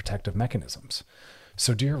sexual protective mechanisms.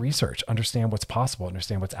 So do your research, understand what's possible,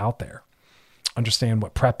 understand what's out there. Understand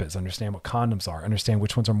what PrEP is, understand what condoms are, understand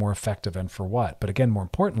which ones are more effective and for what. But again, more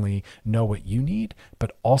importantly, know what you need,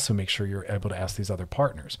 but also make sure you're able to ask these other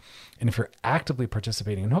partners. And if you're actively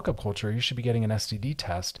participating in hookup culture, you should be getting an STD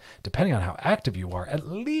test, depending on how active you are, at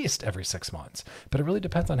least every 6 months. But it really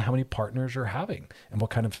depends on how many partners you're having and what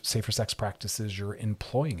kind of safer sex practices you're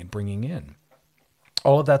employing and bringing in.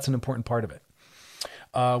 All of that's an important part of it.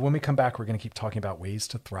 When we come back, we're going to keep talking about ways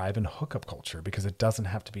to thrive in hookup culture, because it doesn't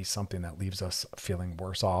have to be something that leaves us feeling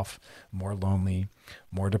worse off, more lonely,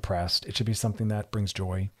 more depressed. It should be something that brings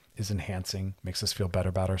joy, is enhancing, makes us feel better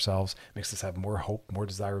about ourselves, makes us have more hope, more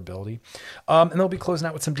desirability. And they'll be closing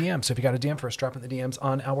out with some DMs. So if you got a DM for us, drop in the DMs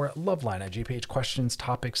on our love line at GPH. Questions,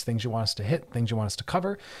 topics, things you want us to hit, things you want us to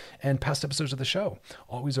cover, and past episodes of the show.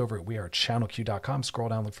 Always over at wearechannelq.com. Scroll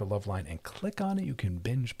down, look for Love Line, and click on it. You can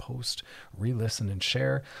binge, post, re-listen, and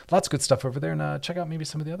share. Lots of good stuff over there. And check out maybe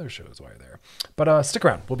some of the other shows while you're there. But stick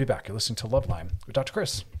around. We'll be back. You're listening to Love Line with Dr.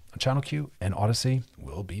 Chris on Channel Q and Odyssey.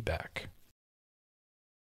 We'll be back.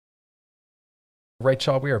 Right,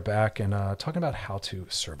 y'all, we are back and talking about how to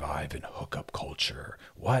survive in hookup culture.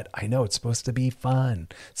 What? I know it's supposed to be fun.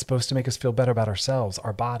 It's supposed to make us feel better about ourselves,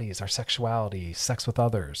 our bodies, our sexuality, sex with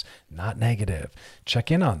others, not negative.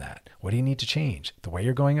 Check in on that. What do you need to change? The way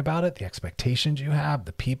you're going about it, the expectations you have,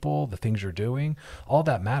 the people, the things you're doing, all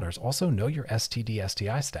that matters. Also, know your STD,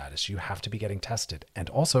 STI status. You have to be getting tested. And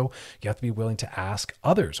also, you have to be willing to ask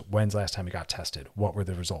others, when's the last time you got tested? What were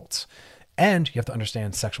the results? And you have to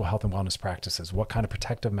understand sexual health and wellness practices. What kind of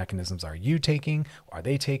protective mechanisms are you taking? Are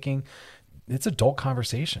they taking? It's adult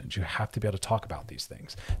conversations. You have to be able to talk about these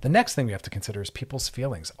things. The next thing we have to consider is people's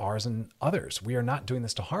feelings, ours and others. We are not doing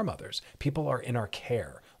this to harm others. People are in our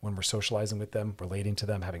care when we're socializing with them, relating to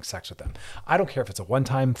them, having sex with them. I don't care if it's a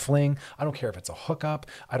one-time fling. I don't care if it's a hookup.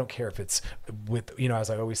 I don't care if it's with, as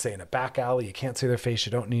I always say, in a back alley. You can't see their face.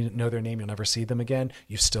 You don't need to know their name. You'll never see them again.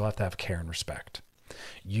 You still have to have care and respect.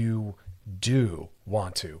 You do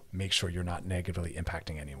want to make sure you're not negatively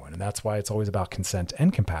impacting anyone. And that's why it's always about consent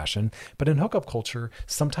and compassion. But in hookup culture,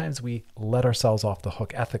 sometimes we let ourselves off the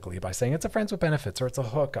hook ethically by saying it's a friends with benefits, or it's a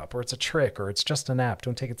hookup, or it's a trick, or it's just an app.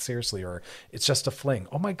 Don't take it seriously, or it's just a fling.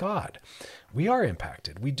 Oh my God. We are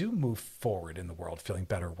impacted. We do move forward in the world feeling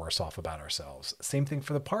better or worse off about ourselves. Same thing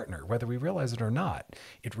for the partner, whether we realize it or not.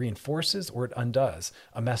 It reinforces or it undoes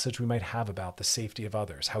a message we might have about the safety of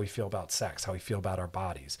others, how we feel about sex, how we feel about our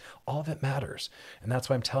bodies. All of it matters. And that's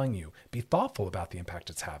why I'm telling you, be thoughtful about the impact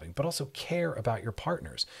it's having, but also care about your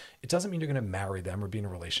partners. It doesn't mean you're going to marry them or be in a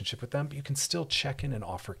relationship with them, but you can still check in and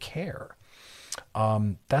offer care.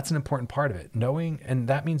 That's an important part of it. And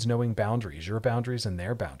that means knowing boundaries, your boundaries and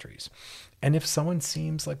their boundaries. And if someone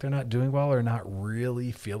seems like they're not doing well or not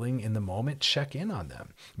really feeling in the moment, check in on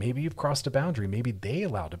them. Maybe you've crossed a boundary. Maybe they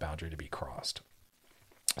allowed a boundary to be crossed.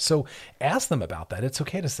 So ask them about that. It's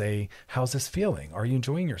okay to say, how's this feeling? Are you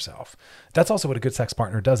enjoying yourself? That's also what a good sex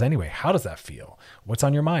partner does anyway. How does that feel? What's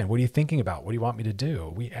on your mind? What are you thinking about? What do you want me to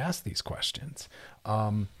do? We ask these questions.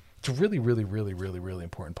 It's a really, really, really, really, really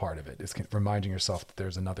important part of it is reminding yourself that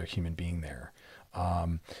there's another human being there.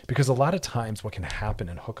 Because a lot of times what can happen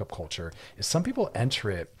in hookup culture is some people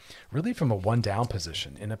enter it really from a one down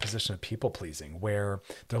position, in a position of people pleasing, where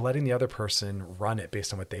they're letting the other person run it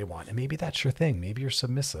based on what they want. And maybe that's your thing. Maybe you're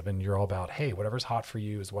submissive and you're all about, hey, whatever's hot for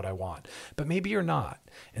you is what I want. But maybe you're not.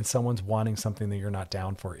 And someone's wanting something that you're not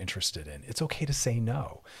down for, interested in. It's okay to say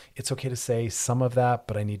no. It's okay to say some of that,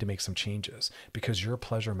 but I need to make some changes, because your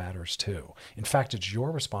pleasure matters too. In fact, it's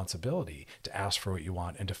your responsibility to ask for what you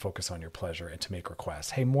want and to focus on your pleasure and to make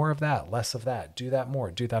requests. Hey, more of that, less of that, do that more,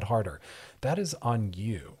 do that harder. That is on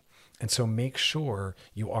you. And so make sure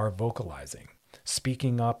you are vocalizing,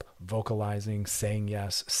 speaking up, vocalizing, saying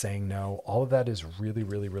yes, saying no. All of that is really,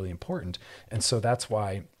 really, really important. And so that's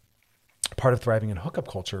why part of thriving in hookup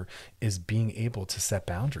culture is being able to set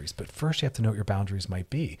boundaries. But first you have to know what your boundaries might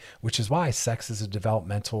be, which is why sex is a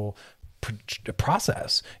developmental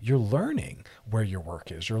process. You're learning where your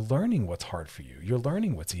work is. You're learning what's hard for you. You're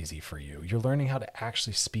learning what's easy for you. You're learning how to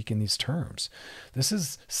actually speak in these terms. This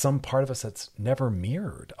is some part of us that's never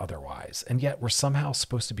mirrored otherwise. And yet we're somehow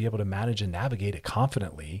supposed to be able to manage and navigate it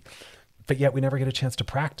confidently, but yet we never get a chance to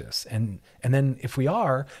practice. And then if we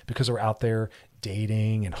are, because we're out there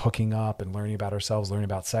dating and hooking up and learning about ourselves, learning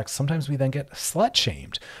about sex, sometimes we then get slut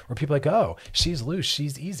shamed, where people are like, oh, she's loose,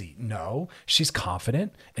 she's easy. No, she's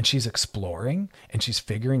confident and she's exploring and she's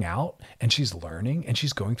figuring out and she's learning and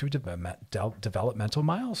she's going through developmental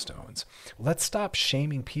milestones. Let's stop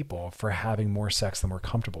shaming people for having more sex than we're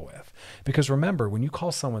comfortable with. Because remember, when you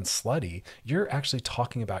call someone slutty, you're actually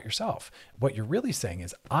talking about yourself. What you're really saying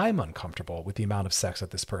is, I'm uncomfortable with the amount of sex that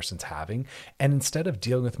this person's having. And instead of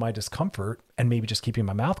dealing with my discomfort and maybe just keeping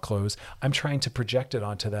my mouth closed, I'm trying to project it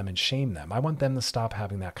onto them and shame them. I want them to stop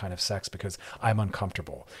having that kind of sex because I'm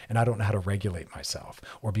uncomfortable and I don't know how to regulate myself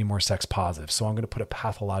or be more sex positive. So I'm going to put a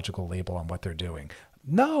pathological label on what they're doing.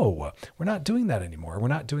 No, we're not doing that anymore. We're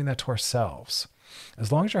not doing that to ourselves.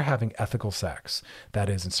 As long as you're having ethical sex, that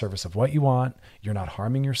is in service of what you want, you're not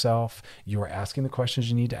harming yourself, you are asking the questions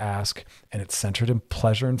you need to ask, and it's centered in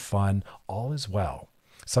pleasure and fun, all is well.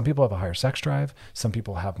 Some people have a higher sex drive. Some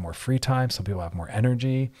people have more free time. Some people have more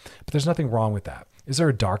energy, but there's nothing wrong with that. Is there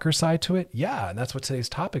a darker side to it? Yeah. And that's what today's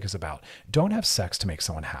topic is about. Don't have sex to make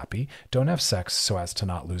someone happy. Don't have sex so as to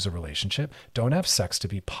not lose a relationship. Don't have sex to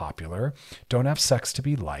be popular. Don't have sex to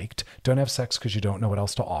be liked. Don't have sex because you don't know what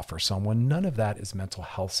else to offer someone. None of that is mental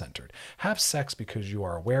health centered. Have sex because you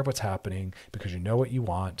are aware of what's happening, because you know what you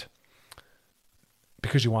want,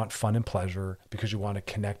 because you want fun and pleasure, because you want to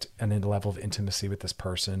connect and a level of intimacy with this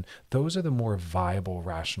person. Those are the more viable,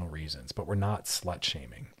 rational reasons, but we're not slut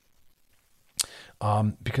shaming.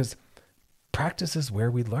 Because practice is where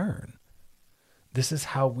we learn. This is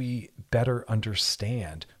how we better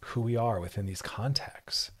understand who we are within these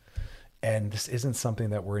contexts. And this isn't something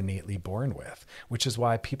that we're innately born with, which is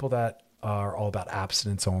why people that are all about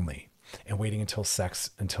abstinence only and waiting until sex,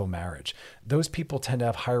 until marriage, those people tend to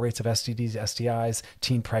have higher rates of STDs, STIs,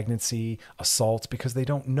 teen pregnancy, assaults, because they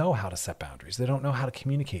don't know how to set boundaries. They don't know how to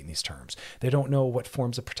communicate in these terms. They don't know what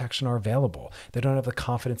forms of protection are available. They don't have the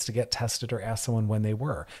confidence to get tested or ask someone when they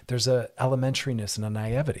were. There's a elementariness and a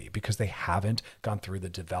naivety because they haven't gone through the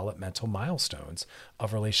developmental milestones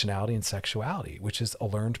of relationality and sexuality, which is a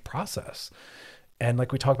learned process. And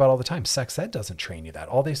like we talk about all the time, sex ed doesn't train you that.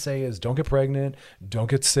 All they say is don't get pregnant,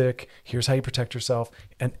 don't get sick, here's how you protect yourself.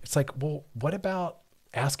 And it's like, well, what about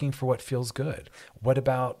asking for what feels good? What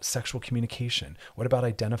about sexual communication? What about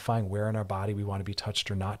identifying where in our body we want to be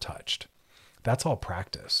touched or not touched? That's all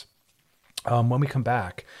practice. When we come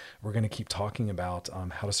back, we're going to keep talking about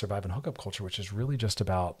how to survive in hookup culture, which is really just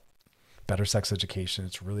about better sex education.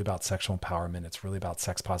 It's really about sexual empowerment. It's really about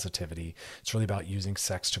sex positivity. It's really about using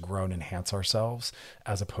sex to grow and enhance ourselves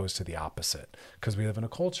as opposed to the opposite. Because we live in a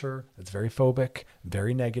culture that's very phobic,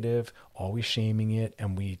 very negative, always shaming it.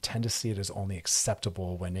 And we tend to see it as only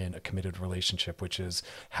acceptable when in a committed relationship, which is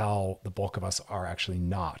how the bulk of us are actually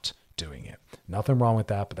not doing it. Nothing wrong with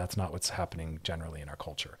that, but that's not what's happening generally in our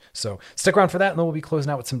culture. So stick around for that, and then we'll be closing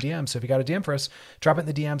out with some DMs. So if you got a DM for us, drop it in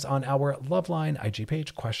the DMs on our Loveline IG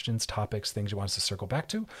page. Questions, topics, things you want us to circle back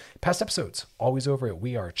to. Past episodes, always over at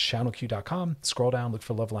wearechannelq.com. Scroll down, look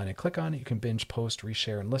for Loveline and click on it. You can binge, post,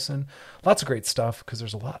 reshare, and listen. Lots of great stuff because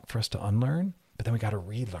there's a lot for us to unlearn, but then we got to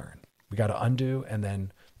relearn. We got to undo and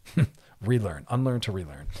then relearn, unlearn to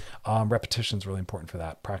relearn. Repetition is really important for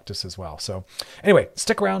that. Practice as well. So anyway,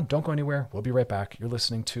 stick around. Don't go anywhere. We'll be right back. You're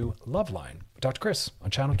listening to Loveline with Dr. Chris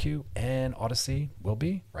on Channel Q and Odyssey. We'll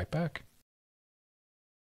be right back.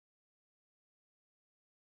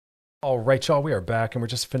 All right, y'all, we are back, and we're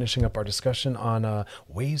just finishing up our discussion on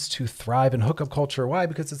ways to thrive in hookup culture. Why?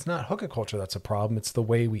 Because it's not hookup culture that's a problem. It's the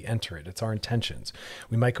way we enter it. It's our intentions.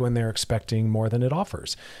 We might go in there expecting more than it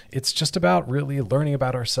offers. It's just about really learning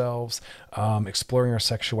about ourselves, exploring our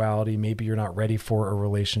sexuality. Maybe you're not ready for a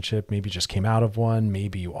relationship. Maybe you just came out of one.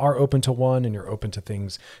 Maybe you are open to one and you're open to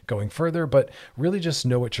things going further, but really just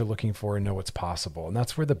know what you're looking for and know what's possible. And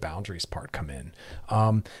that's where the boundaries part come in.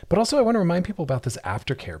 But also I want to remind people about this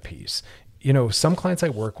aftercare piece. You know, some clients I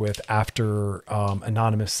work with after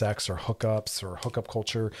anonymous sex or hookups or hookup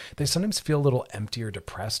culture, they sometimes feel a little empty or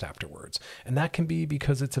depressed afterwards. And that can be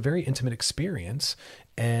because it's a very intimate experience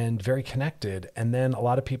and very connected. And then a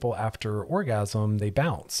lot of people after orgasm, they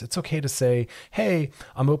bounce. It's okay to say, hey,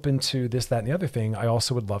 I'm open to this, that, and the other thing. I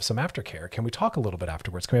also would love some aftercare. Can we talk a little bit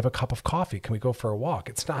afterwards? Can we have a cup of coffee? Can we go for a walk?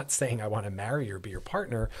 It's not saying I want to marry you or be your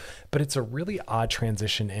partner, but it's a really odd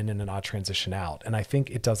transition in and an odd transition out. And I think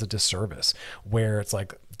it does a disservice where it's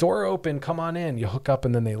like, door open, come on in, you hook up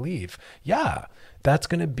and then they leave. Yeah, that's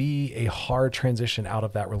going to be a hard transition out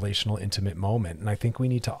of that relational, intimate moment. And I think we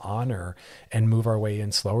need to honor and move our way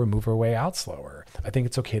in slower, move our way out slower. I think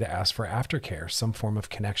it's okay to ask for aftercare, some form of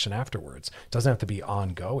connection afterwards. It doesn't have to be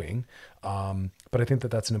ongoing, but I think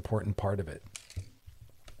that that's an important part of it.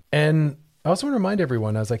 And I also want to remind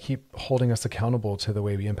everyone, as I keep holding us accountable to the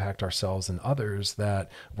way we impact ourselves and others, that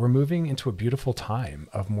we're moving into a beautiful time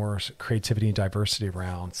of more creativity and diversity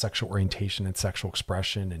around sexual orientation and sexual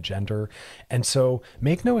expression and gender. And so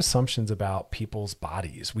make no assumptions about people's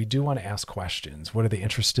bodies. We do want to ask questions. What are they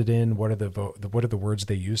interested in? What are the words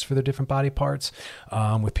they use for their different body parts?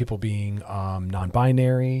 With people being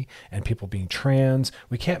non-binary and people being trans,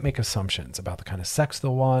 we can't make assumptions about the kind of sex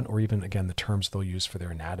they'll want, or even, again, the terms they'll use for their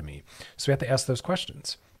anatomy. So we have to ask those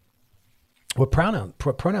questions. What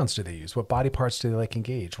pronouns do they use? What body parts do they like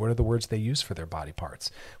engage? What are the words they use for their body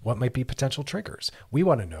parts? What might be potential triggers? We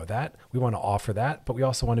want to know that. We want to offer that, but we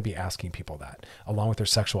also want to be asking people that, along with their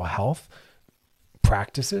sexual health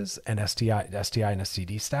practices and STI and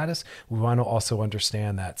STD status. We want to also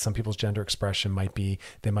understand that some people's gender expression might be,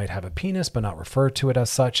 they might have a penis, but not refer to it as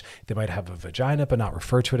such. They might have a vagina, but not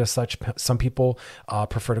refer to it as such. Some people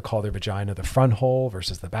prefer to call their vagina the front hole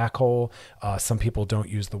versus the back hole. Some people don't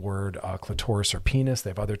use the word clitoris or penis.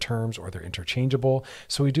 They have other terms, or they're interchangeable.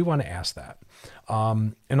 So we do want to ask that.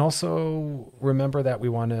 And also remember that we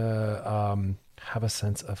want to have a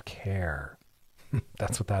sense of care.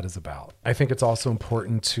 That's what that is about. I think it's also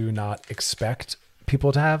important to not expect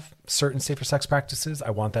people to have certain safer sex practices. I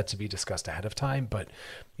want that to be discussed ahead of time, but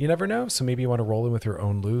you never know. So maybe you want to roll in with your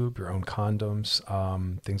own lube, your own condoms,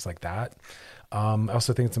 things like that. I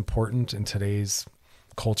also think it's important in today's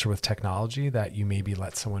culture with technology that you maybe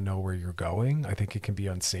let someone know where you're going. I think it can be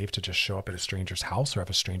unsafe to just show up at a stranger's house or have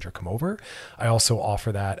a stranger come over. I also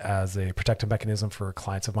offer that as a protective mechanism for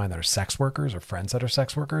clients of mine that are sex workers or friends that are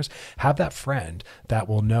sex workers. Have that friend that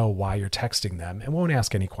will know why you're texting them and won't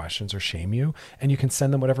ask any questions or shame you. And you can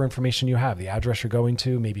send them whatever information you have, the address you're going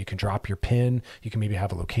to. Maybe you can drop your PIN. You can maybe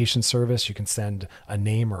have a location service. You can send a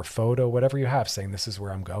name or a photo, whatever you have, saying this is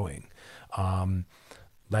where I'm going.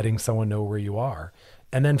 Letting someone know where you are.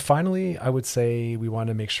 And then finally, I would say we want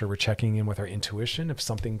to make sure we're checking in with our intuition. If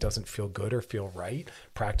something doesn't feel good or feel right,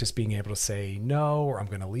 practice being able to say no, or I'm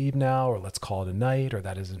going to leave now, or let's call it a night, or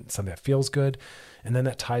that isn't something that feels good. And then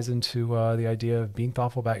that ties into the idea of being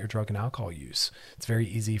thoughtful about your drug and alcohol use. It's very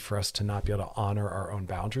easy for us to not be able to honor our own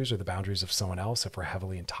boundaries or the boundaries of someone else if we're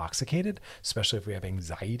heavily intoxicated, especially if we have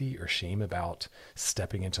anxiety or shame about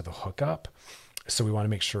stepping into the hookup. So we want to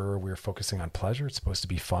make sure we're focusing on pleasure. It's supposed to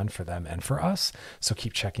be fun for them and for us. So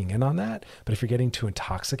keep checking in on that. But if you're getting too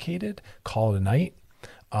intoxicated, call it a night.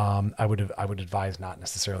 I would advise not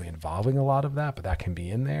necessarily involving a lot of that, but that can be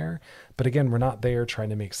in there. But again, we're not there trying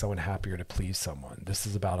to make someone happy or to please someone. This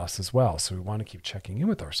is about us as well. So we want to keep checking in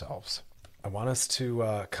with ourselves. I want us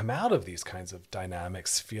to come out of these kinds of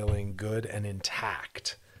dynamics feeling good and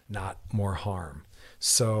intact, not more harm.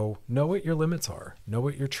 So know what your limits are, know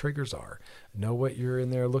what your triggers are, know what you're in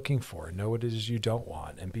there looking for, know what it is you don't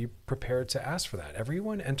want, and be prepared to ask for that.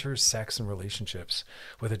 Everyone enters sex and relationships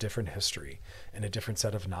with a different history and a different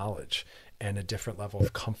set of knowledge and a different level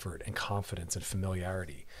of comfort and confidence and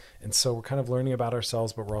familiarity. And so we're kind of learning about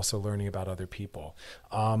ourselves, but we're also learning about other people.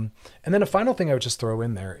 And then a final thing I would just throw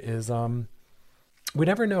in there is we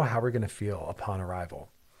never know how we're going to feel upon arrival.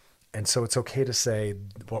 And so it's okay to say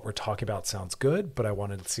what we're talking about sounds good, but I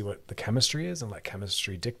wanted to see what the chemistry is and let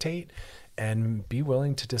chemistry dictate, and be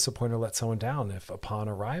willing to disappoint or let someone down if upon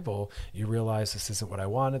arrival you realize this isn't what I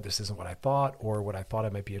wanted, this isn't what I thought, or what I thought I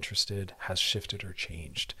might be interested has shifted or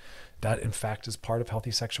changed. That in fact is part of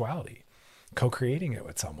healthy sexuality, co-creating it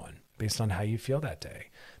with someone based on how you feel that day.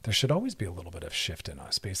 There should always be a little bit of shift in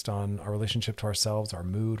us based on our relationship to ourselves, our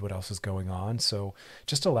mood, what else is going on. So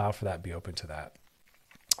just allow for that, be open to that.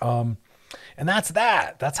 And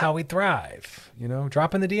that's how we thrive.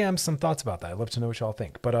 Drop in the DMs some thoughts about that. I'd love to know what y'all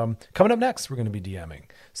think. But coming up next, we're going to be DMing.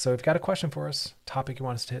 So if you've got a question for us, topic you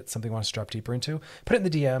want us to hit, something you want us to drop deeper into, put it in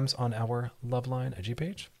the DMs on our Loveline IG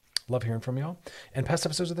page. Love hearing from y'all. And past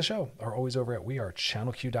episodes of the show are always over at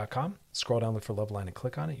wearechannelq.com. Scroll down, look for Loveline, and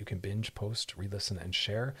click on it. You can binge, post, re-listen, and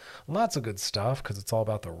share. Lots of good stuff because it's all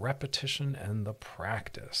about the repetition and the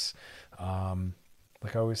practice.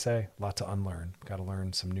 Like I always say, a lot to unlearn. Got to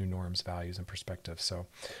learn some new norms, values, and perspectives. So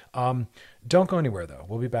don't go anywhere, though.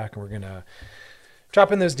 We'll be back, and we're going to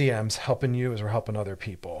drop in those DMs, helping you as we're helping other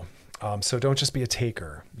people. So don't just be a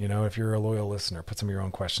taker. If you're a loyal listener, put some of your own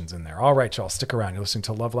questions in there. All right, y'all, stick around. You're listening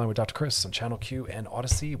to Loveline with Dr. Chris on Channel Q and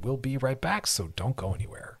Odyssey. We'll be right back, so don't go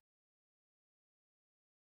anywhere.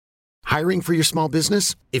 Hiring for your small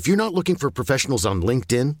business? If you're not looking for professionals on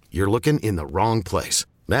LinkedIn, you're looking in the wrong place.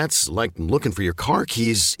 That's like looking for your car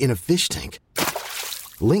keys in a fish tank.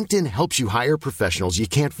 LinkedIn helps you hire professionals you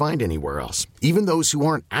can't find anywhere else, even those who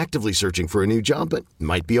aren't actively searching for a new job but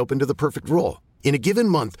might be open to the perfect role. In a given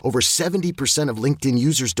month, over 70% of LinkedIn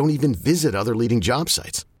users don't even visit other leading job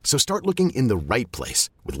sites. So start looking in the right place.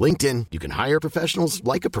 With LinkedIn, you can hire professionals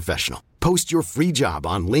like a professional. Post your free job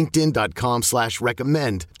on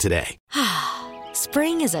linkedin.com/recommend today.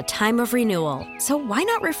 Spring is a time of renewal, so why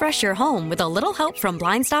not refresh your home with a little help from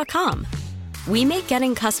Blinds.com? We make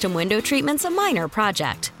getting custom window treatments a minor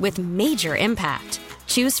project with major impact.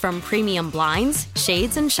 Choose from premium blinds,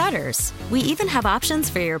 shades, and shutters. We even have options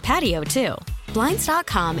for your patio, too.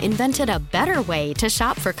 Blinds.com invented a better way to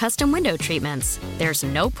shop for custom window treatments. There's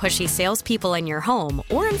no pushy salespeople in your home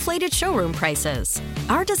or inflated showroom prices.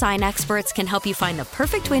 Our design experts can help you find the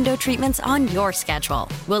perfect window treatments on your schedule.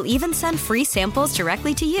 We'll even send free samples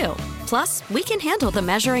directly to you. Plus, we can handle the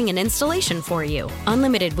measuring and installation for you.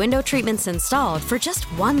 Unlimited window treatments installed for just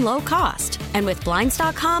one low cost. And with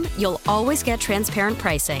Blinds.com, you'll always get transparent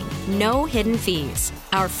pricing. No hidden fees.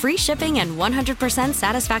 Our free shipping and 100%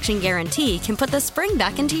 satisfaction guarantee can put the spring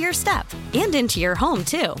back into your step and into your home,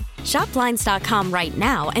 too. Shop Blinds.com right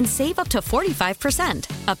now and save up to 45%.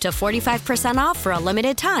 Up to 45% off for a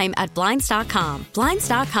limited time at Blinds.com.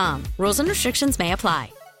 Blinds.com. Rules and restrictions may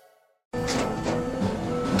apply.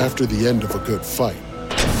 After the end of a good fight,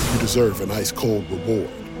 you deserve an ice-cold reward.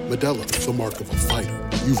 Modelo is the mark of a fighter.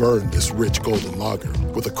 You've earned this rich golden lager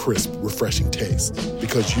with a crisp, refreshing taste.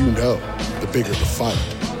 Because you know, the bigger the fight,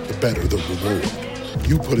 the better the reward.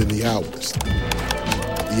 You put in the hours,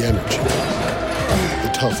 the energy, the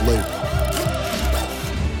tough labor.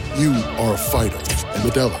 You are a fighter, and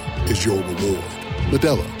Modelo is your reward.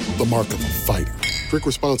 Modelo, the mark of a fighter. Drink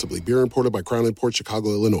responsibly. Beer imported by Crown Imports, Chicago,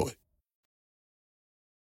 Illinois.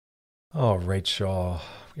 All right, y'all.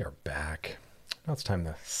 We are back. Now it's time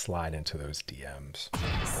to slide into those DMs.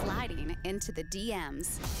 Sliding into the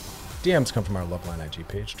DMs. DMs come from our Loveline IG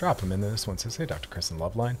page. Drop them in there. This one says, "Hey, Dr. Chris and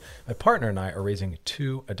Loveline. My partner and I are raising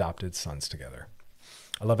 2 adopted sons together.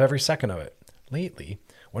 I love every second of it. Lately,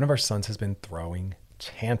 one of our sons has been throwing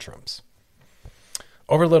tantrums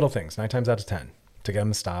over little things, 9 times out of 10. To get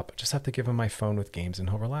him to stop, I just have to give him my phone with games and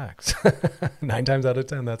he'll relax. 9 times out of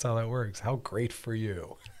 10, that's how that works. How great for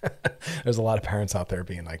you." There's a lot of parents out there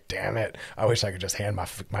being like, damn it, I wish I could just hand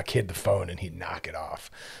my kid the phone and he'd knock it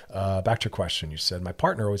off. Back to your question. You said, my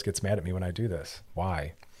partner always gets mad at me when I do this.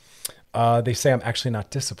 Why? They say I'm actually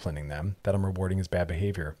not disciplining them, that I'm rewarding his bad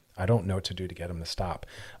behavior. I don't know what to do to get him to stop.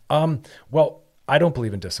 Well, I don't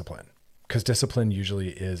believe in discipline. Because discipline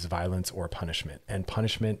usually is violence or punishment. And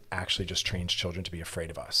punishment actually just trains children to be afraid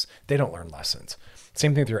of us. They don't learn lessons.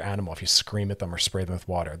 Same thing with your animal. If you scream at them or spray them with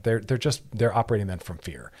water, they're operating then from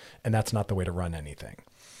fear. And that's not the way to run anything.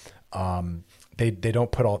 They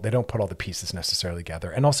don't put all the pieces necessarily together.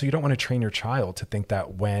 And also, you don't want to train your child to think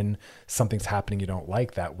that when something's happening you don't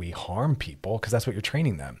like, that we harm people, because that's what you're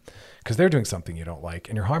training them. Because they're doing something you don't like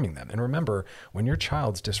and you're harming them. And remember, when your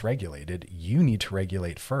child's dysregulated, you need to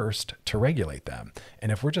regulate first to regulate them.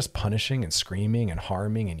 And if we're just punishing and screaming and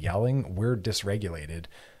harming and yelling, we're dysregulated.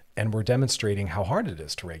 And we're demonstrating how hard it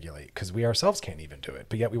is to regulate because we ourselves can't even do it.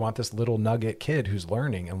 But yet we want this little nugget kid who's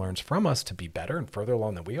learning and learns from us to be better and further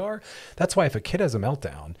along than we are. That's why if a kid has a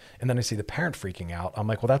meltdown and then I see the parent freaking out, I'm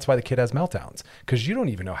like, well, that's why the kid has meltdowns, because you don't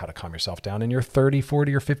even know how to calm yourself down and you're 30,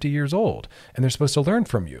 40, or 50 years old and they're supposed to learn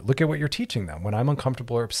from you. Look at what you're teaching them. When I'm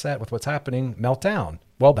uncomfortable or upset with what's happening, melt down.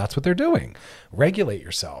 Well, that's what they're doing. Regulate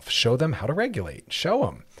yourself. Show them how to regulate. Show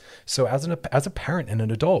them. So as a parent and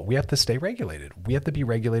an adult, we have to stay regulated. We have to be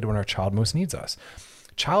regulated when our child most needs us.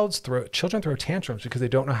 Children throw tantrums because they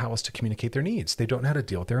don't know how else to communicate their needs. They don't know how to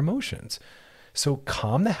deal with their emotions. So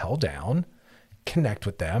calm the hell down, connect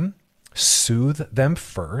with them, soothe them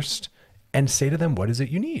first, and say to them, what is it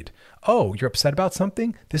you need? Oh, you're upset about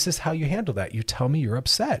something? This is how you handle that. You tell me you're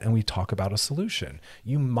upset and we talk about a solution.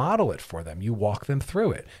 You model it for them. You walk them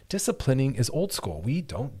through it. Disciplining is old school. We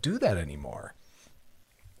don't do that anymore.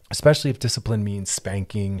 Especially if discipline means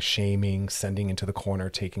spanking, shaming, sending into the corner,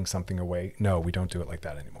 taking something away. No, we don't do it like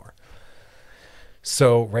that anymore.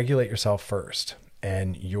 So regulate yourself first.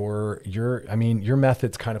 And your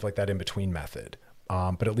method's kind of like that in-between method.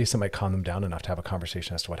 But at least it might calm them down enough to have a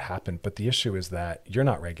conversation as to what happened. But the issue is that you're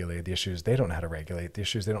not regulated. The issue is they don't know how to regulate. The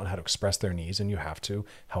issue is they don't know how to express their needs, and you have to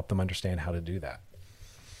help them understand how to do that.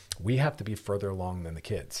 We have to be further along than the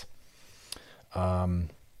kids.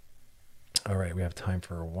 All right, we have time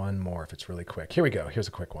for one more if it's really quick. Here we go. Here's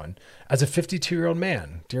a quick one. As a 52-year-old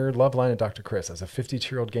man, dear Loveline and Dr. Chris, as a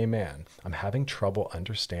 52-year-old gay man, I'm having trouble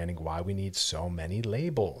understanding why we need so many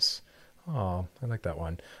labels. Oh, I like that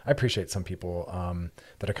one. I appreciate some people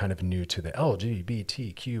that are kind of new to the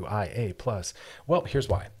LGBTQIA+. Well, here's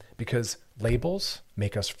why. Because labels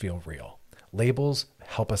make us feel real. Labels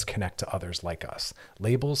help us connect to others like us.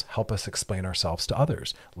 Labels help us explain ourselves to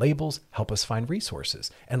others. Labels help us find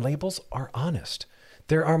resources. And labels are honest.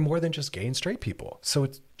 There are more than just gay and straight people. So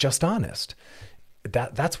it's just honest.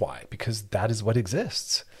 That's why, because that is what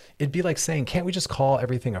exists. It'd be like saying, can't we just call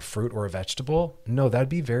everything a fruit or a vegetable? No, that'd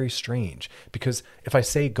be very strange. Because if I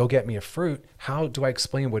say, go get me a fruit, how do I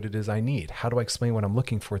explain what it is I need? How do I explain what I'm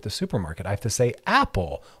looking for at the supermarket? I have to say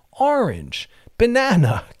apple, orange,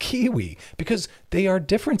 banana, kiwi, because they are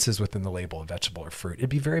differences within the label of vegetable or fruit. It'd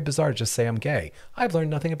be very bizarre to just say I'm gay. I've learned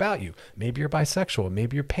nothing about you. Maybe you're bisexual,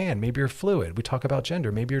 maybe you're pan, maybe you're fluid. We talk about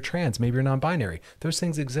gender, maybe you're trans, maybe you're non-binary. Those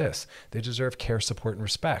things exist. They deserve care, support, and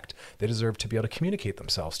respect. They deserve to be able to communicate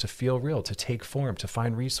themselves, to feel real, to take form, to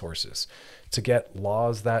find resources, to get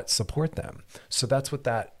laws that support them. So that's what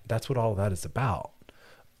all of that is about.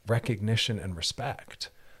 Recognition and respect.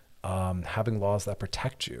 Having laws that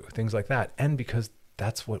protect you, things like that. And because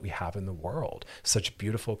that's what we have in the world, such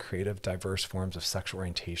beautiful, creative, diverse forms of sexual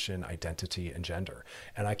orientation, identity, and gender.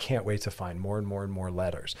 And I can't wait to find more and more and more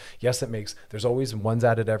letters. Yes, there's always ones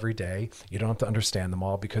added every day. You don't have to understand them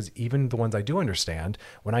all, because even the ones I do understand,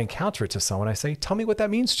 when I encounter it to someone, I say, tell me what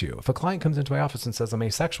that means to you. If a client comes into my office and says I'm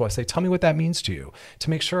asexual, I say, tell me what that means to you,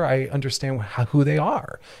 to make sure I understand who they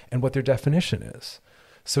are and what their definition is.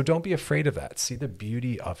 So don't be afraid of that. See the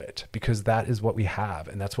beauty of it, because that is what we have.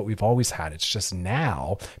 And that's what we've always had. It's just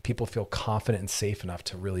now people feel confident and safe enough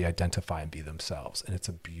to really identify and be themselves. And it's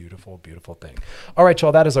a beautiful, beautiful thing. All right,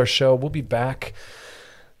 y'all, that is our show. We'll be back.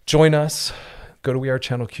 Join us. Go to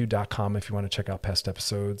wearechannelq.com if you want to check out past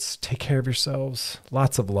episodes. Take care of yourselves.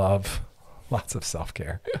 Lots of love. Lots of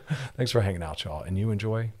self-care. Thanks for hanging out, y'all. And you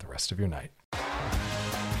enjoy the rest of your night.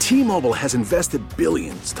 T-Mobile has invested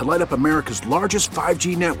billions to light up America's largest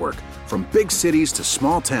 5G network, from big cities to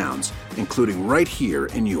small towns, including right here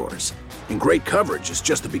in yours. And great coverage is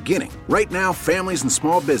just the beginning. Right now, families and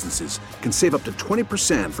small businesses can save up to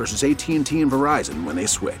 20% versus AT&T and Verizon when they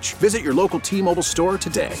switch. Visit your local T-Mobile store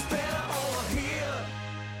today.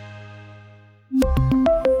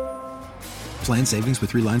 Plan savings with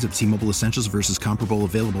 3 lines of T-Mobile Essentials versus comparable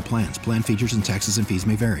available plans. Plan features and taxes and fees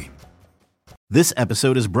may vary. This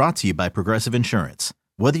episode is brought to you by Progressive Insurance.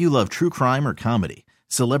 Whether you love true crime or comedy,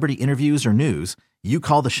 celebrity interviews or news, you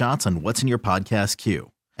call the shots on what's in your podcast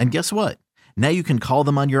queue. And guess what? Now you can call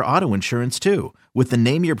them on your auto insurance too, with the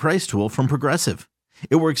Name Your Price tool from Progressive.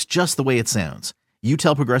 It works just the way it sounds. You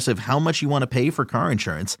tell Progressive how much you want to pay for car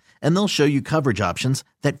insurance, and they'll show you coverage options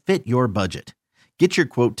that fit your budget. Get your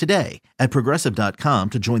quote today at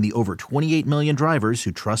Progressive.com to join the over 28 million drivers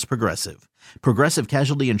who trust Progressive. Progressive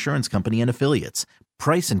Casualty Insurance Company and Affiliates.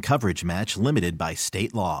 Price and coverage match limited by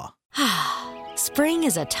state law. Spring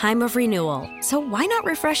is a time of renewal, so why not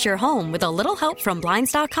refresh your home with a little help from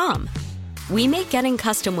Blinds.com? We make getting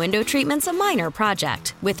custom window treatments a minor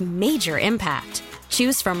project with major impact.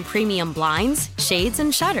 Choose from premium blinds, shades,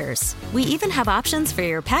 and shutters. We even have options for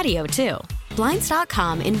your patio, too.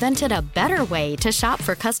 Blinds.com invented a better way to shop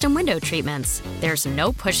for custom window treatments. There's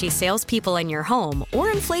no pushy salespeople in your home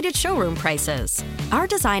or inflated showroom prices. Our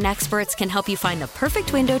design experts can help you find the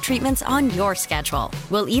perfect window treatments on your schedule.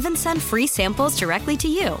 We'll even send free samples directly to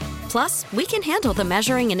you. Plus, we can handle the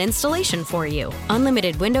measuring and installation for you.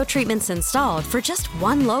 Unlimited window treatments installed for just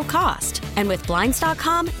one low cost. And with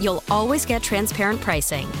Blinds.com, you'll always get transparent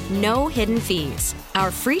pricing. No hidden fees. Our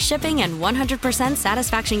free shipping and 100%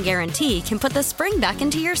 satisfaction guarantee can put the spring back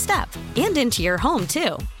into your step and into your home,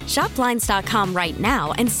 too. Shop Blinds.com right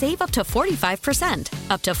now and save up to 45%.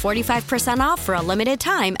 Up to 45% off for a limited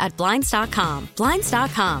time at Blinds.com.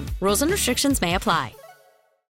 Blinds.com. Rules and restrictions may apply.